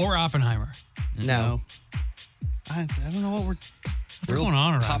will. Or Oppenheimer. No. I don't know what we're... What's going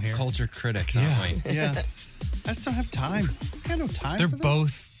on around Pop here? culture critics, aren't we? Yeah. I just don't have time. I got no time They're for that.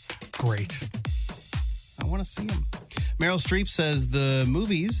 both great. I want to see them. Meryl Streep says the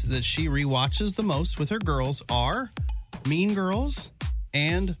movies that she rewatches the most with her girls are Mean Girls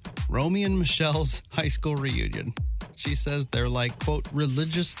and Romy and Michelle's high school reunion. She says they're like, quote,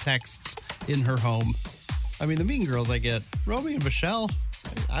 religious texts in her home. I mean, the Mean Girls I get. Romy and Michelle,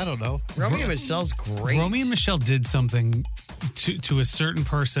 I don't know. Romy and Michelle's great. Romy and Michelle did something to a certain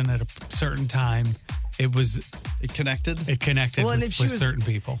person at a certain time. It connected. It connected Well, and with, if she with was- certain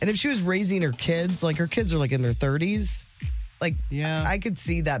people. And if she was raising her kids, like her kids are like in their 30s, like Yeah. I could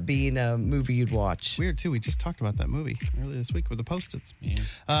see that being a movie you'd watch. Weird, too. We just talked about that movie earlier this week with the Post-its.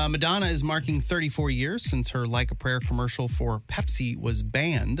 Madonna is marking 34 years since her Like a Prayer commercial for Pepsi was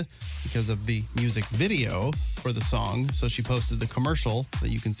banned because of the music video for the song. So she posted the commercial that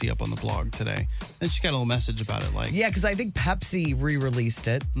you can see up on the blog today. And she got a little message about it like, Yeah, because I think Pepsi re-released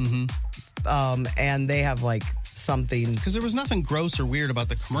it. Mm-hmm. And they have like something. Because there was nothing gross or weird about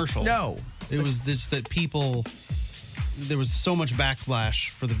the commercial. No. It was just that there was so much backlash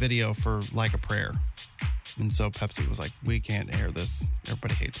for the video for Like a Prayer. And so Pepsi was like, we can't air this.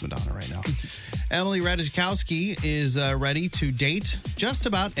 Everybody hates Madonna right now. Emily Ratajkowski is ready to date just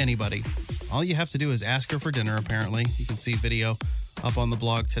about anybody. All you have to do is ask her for dinner, apparently. You can see video up on the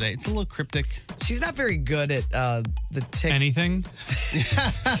blog today. It's a little cryptic. She's not very good at the Anything?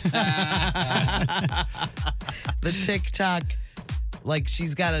 the TikTok. Like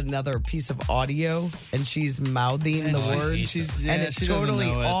she's got another piece of audio and she's mouthing the words. And it's she doesn't totally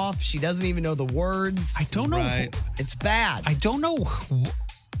know it. off. She doesn't even know the words. I don't know. Right. It's bad. I don't know.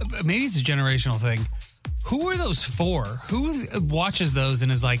 Maybe it's a generational thing. Who are those for? Who watches those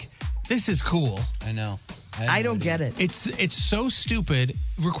and is like, this is cool? I know. I don't get it. It's so stupid.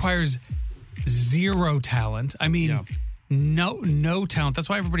 Requires zero talent. I mean, no talent. That's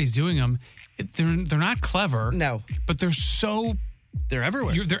why everybody's doing them. They're not clever. No, but they're so. They're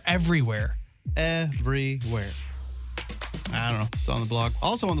everywhere. They're everywhere. Everywhere. I don't know. It's on the blog.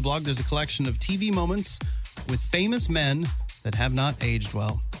 Also on the blog, there's a collection of TV moments with famous men that have not aged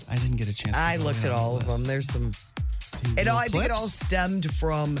well. I didn't get a chance. I looked at all of them. There's some. I think it all stemmed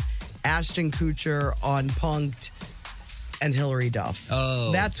from Ashton Kutcher on Punk'd and Hillary Duff.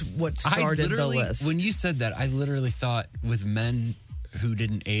 Oh. That's what started the list. When you said that, I literally thought with men who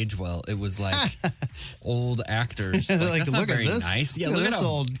didn't age well. It was like old actors. Like, that's not look at very this. nice. Yeah, look look at at this how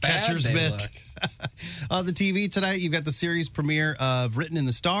old bad catcher's they mitt. look. On the TV tonight, you've got the series premiere of Written in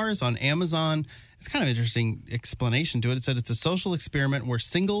the Stars on Amazon. It's kind of an interesting explanation to it. It said it's a social experiment where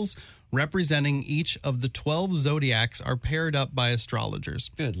singles representing each of the 12 zodiacs are paired up by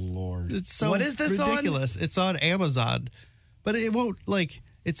astrologers. Good Lord. It's so What is this on? ridiculous. It's on Amazon. But it won't, like,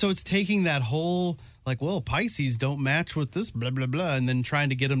 it's taking that whole, like, well, Pisces don't match with this, blah, blah, blah, and then trying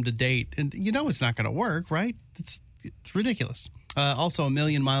to get them to date. And you know it's not going to work, right? It's ridiculous. Also, A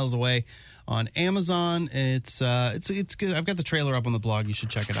Million Miles Away on Amazon. It's good. I've got the trailer up on the blog. You should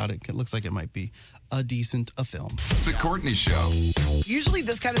check it out. It looks like it might be a decent film. The Courtney Show. Usually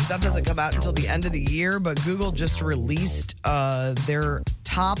this kind of stuff doesn't come out until the end of the year, but Google just released their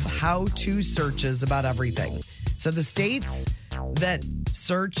top how-to searches about everything. So the states that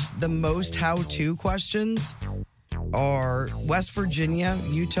search the most how-to questions are West Virginia,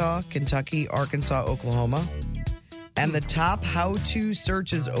 Utah, Kentucky, Arkansas, Oklahoma. And the top how-to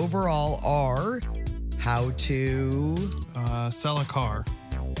searches overall are how to... sell a car.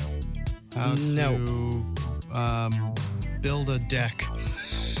 How to build a deck.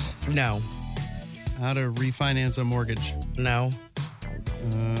 No. How to refinance a mortgage. No.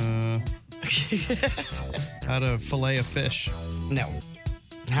 How to fillet a fish. No.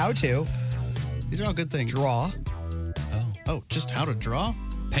 How to... These are all good things. Draw. Oh, just how to draw?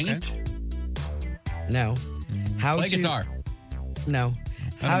 Paint? Okay. No. How Play to... guitar? No.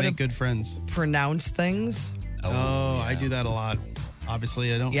 How to make good friends. Pronounce things. Oh, I do that a lot.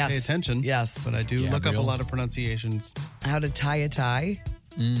 Obviously, I don't pay attention. Yes. But I do look up a lot of pronunciations. How to tie a tie.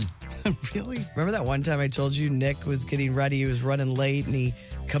 Really? Remember that one time I told you Nick was getting ready, he was running late, and he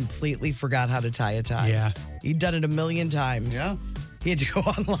completely forgot how to tie a tie? Yeah. He'd done it a million times. Yeah. He had to go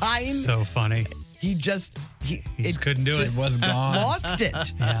online. So funny. He just couldn't do it. just It was gone. Lost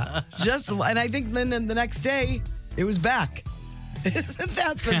it. Yeah. And I think then the next day it was back. Isn't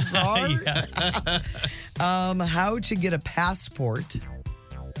that bizarre? How to get a passport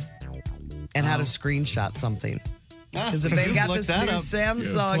and how to screenshot something. Because if they've got Look this that new up.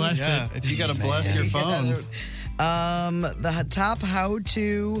 Samsung, Yeah, if you got to bless your phone. The top how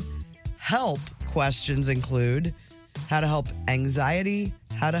to help questions include how to help anxiety,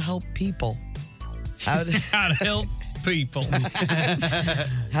 how to help people, how to help people,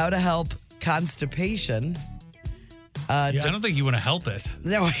 how to help constipation. I don't think you want to help it.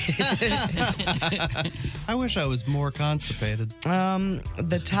 No. I wish I was more constipated.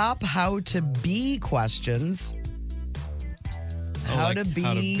 The top how to be questions. How to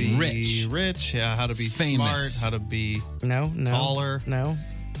be rich. Yeah, how to be famous. smart. How to be no taller. No.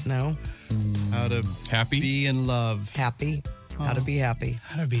 How to be in love. Happy. How to be happy.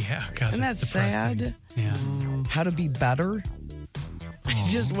 How to be happy. God, Isn't that that's depressing. sad? Yeah. How to be better. I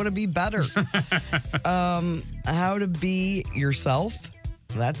just want to be better. How to be yourself.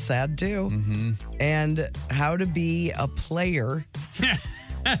 That's sad too. Mm-hmm. And how to be a player.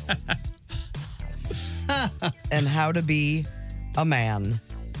 And how to be a man.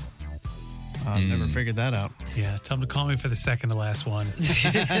 I've never figured that out. Yeah, tell them to call me for the second to last one.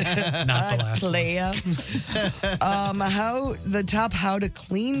 Not the last Playa. How the top how to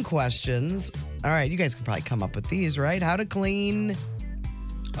clean questions. All right, you guys can probably come up with these, right? How to clean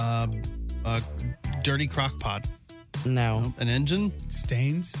A dirty crock pot. No. An engine?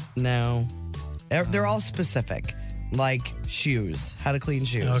 Stains? No. They're all specific. Like shoes. How to clean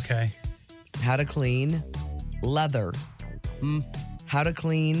shoes. Okay. How to clean leather. How to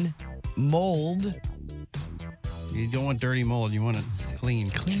clean mold. You don't want dirty mold. You want it clean.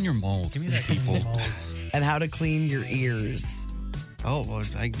 Clean your mold. Give me that clean mold. And how to clean your ears. Oh, well,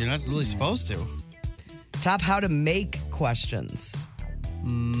 you're not really supposed to. Top how to make questions.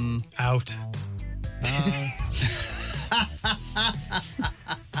 Out.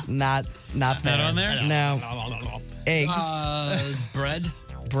 Not there. on there? No. Eggs. Bread.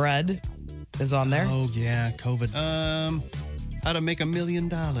 Bread is on there. Oh, yeah. COVID. How to make $1 million.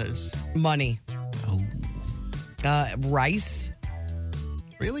 Money. Oh. Rice.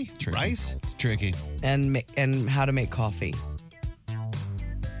 Really? Tricky. Rice? It's tricky. And how to make coffee.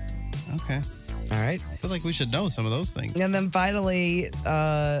 Okay. All right. I feel like we should know some of those things. And then finally,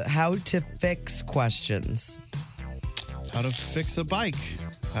 how to fix questions. How to fix a bike.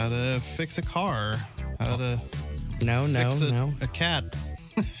 How to fix a car. How to fix a cat.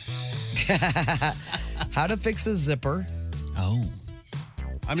 How to fix a zipper. Oh.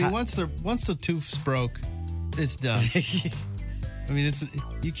 I mean, once the tooth's broke, it's done. I mean,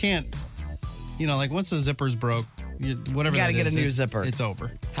 you can't, like once the zipper's broke, whatever. You gotta that get is, a new zipper. It's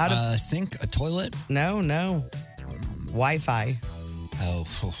over. How to sink, a toilet? No. Wi-Fi. Oh,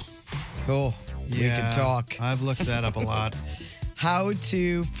 Cool. We can talk. I've looked that up a lot. How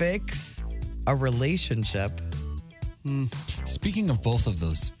to fix a relationship. Speaking of both of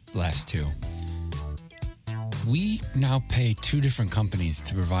those last two, we now pay 2 different companies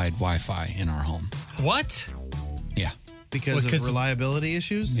to provide Wi-Fi in our home. What? Yeah. Because of reliability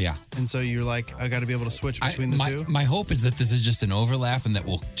issues? Yeah. And so you're like, I got to be able to switch between the two? My hope is that this is just an overlap and that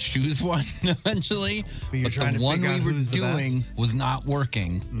we'll choose one eventually. But you're trying the to one figure we out were who's the doing best? was not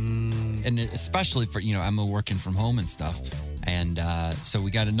working. And especially for, Emma working from home and stuff. And so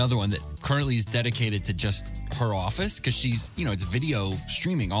we got another one that currently is dedicated to just her office because she's, it's video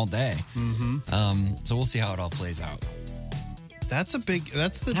streaming all day. So we'll see how it all plays out. How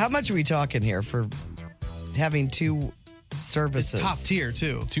much are we talking here for having 2 services? It's top tier,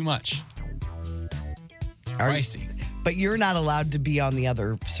 too. Too much. Pricey. But you're not allowed to be on the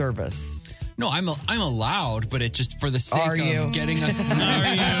other service. No, I'm allowed, but it just for the sake of getting us. Are you?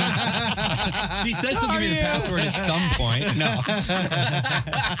 She says she'll give me the password at some point. No,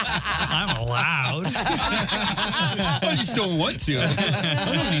 I'm allowed. I just don't want to.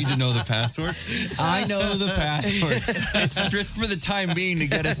 I don't need to know the password. I know the password. It's just for the time being to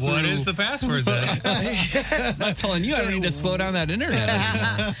get us through. What is the password then? I'm not telling you. I need to slow down that internet.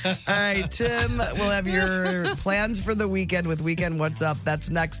 All right, Tim, we'll have your plans for the weekend with Weekend What's Up.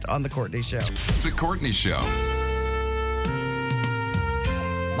 That's next on The Courtney Show. The Courtney Show.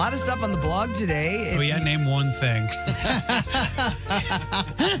 A lot of stuff on the blog today. Name one thing.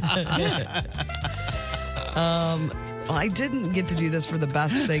 Well, I didn't get to do this for the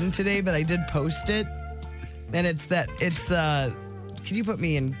best thing today, but I did post it. And it's can you put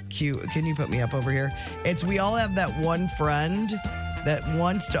me in queue? Can you put me up over here? We all have that one friend that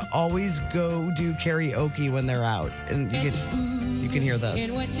wants to always go do karaoke when they're out. And you can hear this.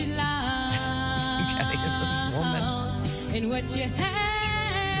 And what you love. You gotta hear this woman. And what you have.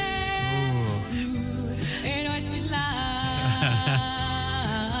 And what you love.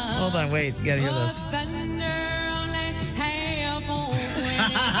 Hold on, wait. You gotta hear this.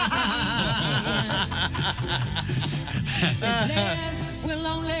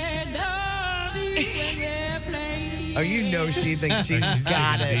 Oh, she thinks she's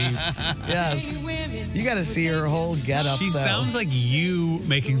got it. Yes. You got to see her whole getup. She sounds like you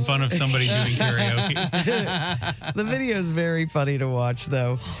making fun of somebody doing karaoke. The video is very funny to watch,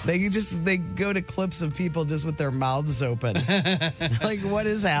 though. They go to clips of people just with their mouths open. Like, what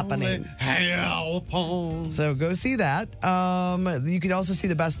is happening? So go see that. You can also see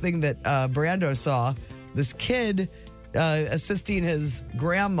the best thing that Brando saw. This kid assisting his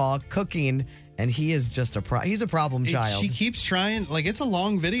grandma cooking. And he is just he's a problem child. She keeps trying, it's a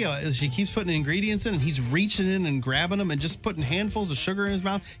long video. She keeps putting ingredients in, and he's reaching in and grabbing them and just putting handfuls of sugar in his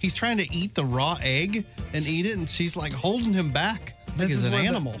mouth. He's trying to eat the raw egg and eat it, and she's holding him back. This is an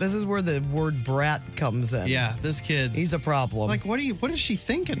animal. This is where the word brat comes in. Yeah, this kid. He's a problem. What is she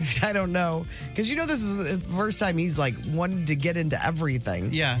thinking? I don't know. Because this is the first time he's wanted to get into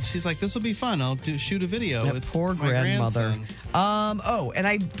everything. Yeah, she's like, this will be fun. I'll shoot a video that with poor my grandmother. grandson. And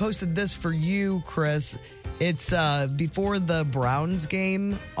I posted this for you, Chris. It's before the Browns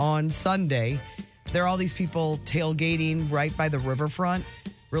game on Sunday. There are all these people tailgating right by the riverfront.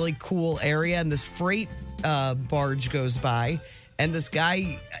 Really cool area. And this freight barge goes by. And this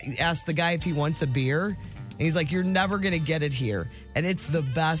guy asked the guy if he wants a beer. And he's like, you're never going to get it here. And it's the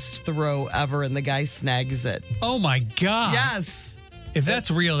best throw ever. And the guy snags it. Oh, my God. Yes. If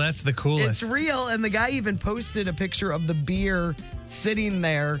that's real, that's the coolest. It's real. And the guy even posted a picture of the beer sitting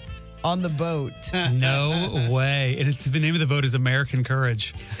there on the boat. No way. And the name of the boat is American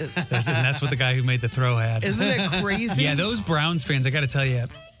Courage. That's what the guy who made the throw had. Isn't it crazy? Yeah, those Browns fans, I got to tell you,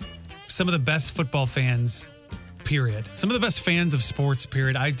 some of the best football fans, period. Some of the best fans of sports,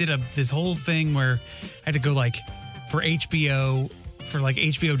 period. I did this whole thing where I had to go for HBO, for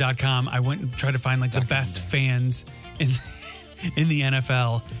HBO.com. I went and tried to find the best fans in the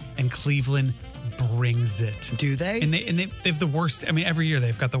NFL, and Cleveland brings it. Do they? And they have the worst. I mean, every year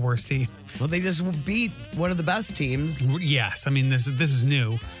they've got the worst team. Well, they just beat one of the best teams. Yes, I mean this is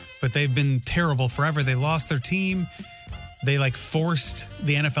new, but they've been terrible forever. They lost their team. They forced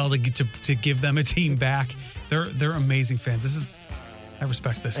the NFL to give them a team back. They're amazing fans. I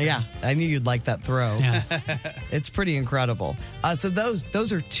respect this guy. Yeah, I knew you'd like that throw. Yeah. It's pretty incredible. So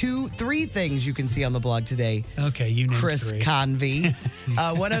those are 3 things you can see on the blog today. Okay, you named Chris 3. Convey.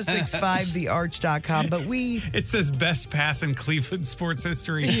 1065thearch.com. But it says best pass in Cleveland sports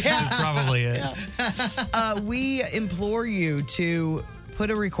history. Yeah. It probably is. Yeah. We implore you to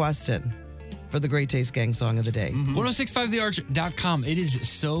put a request in for the Great Taste Gang song of the day. 1065thearch.com. It is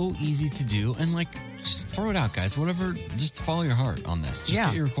so easy to do. And like, just throw it out, guys. Whatever, just follow your heart on this. Just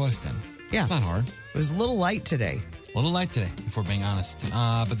get your request in. Yeah. It's not hard. It was a little light today. A little light today, if we're being honest.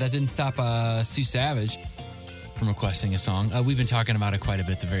 But that didn't stop Sue Savage from requesting a song. We've been talking about it quite a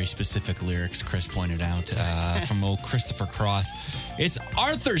bit, the very specific lyrics Chris pointed out from old Christopher Cross. It's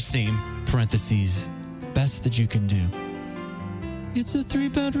Arthur's theme, parentheses, best that you can do. It's a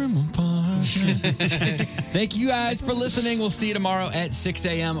 3-bedroom apartment. Thank you guys for listening. We'll see you tomorrow at 6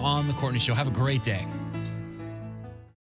 a.m. on The Courtney Show. Have a great day.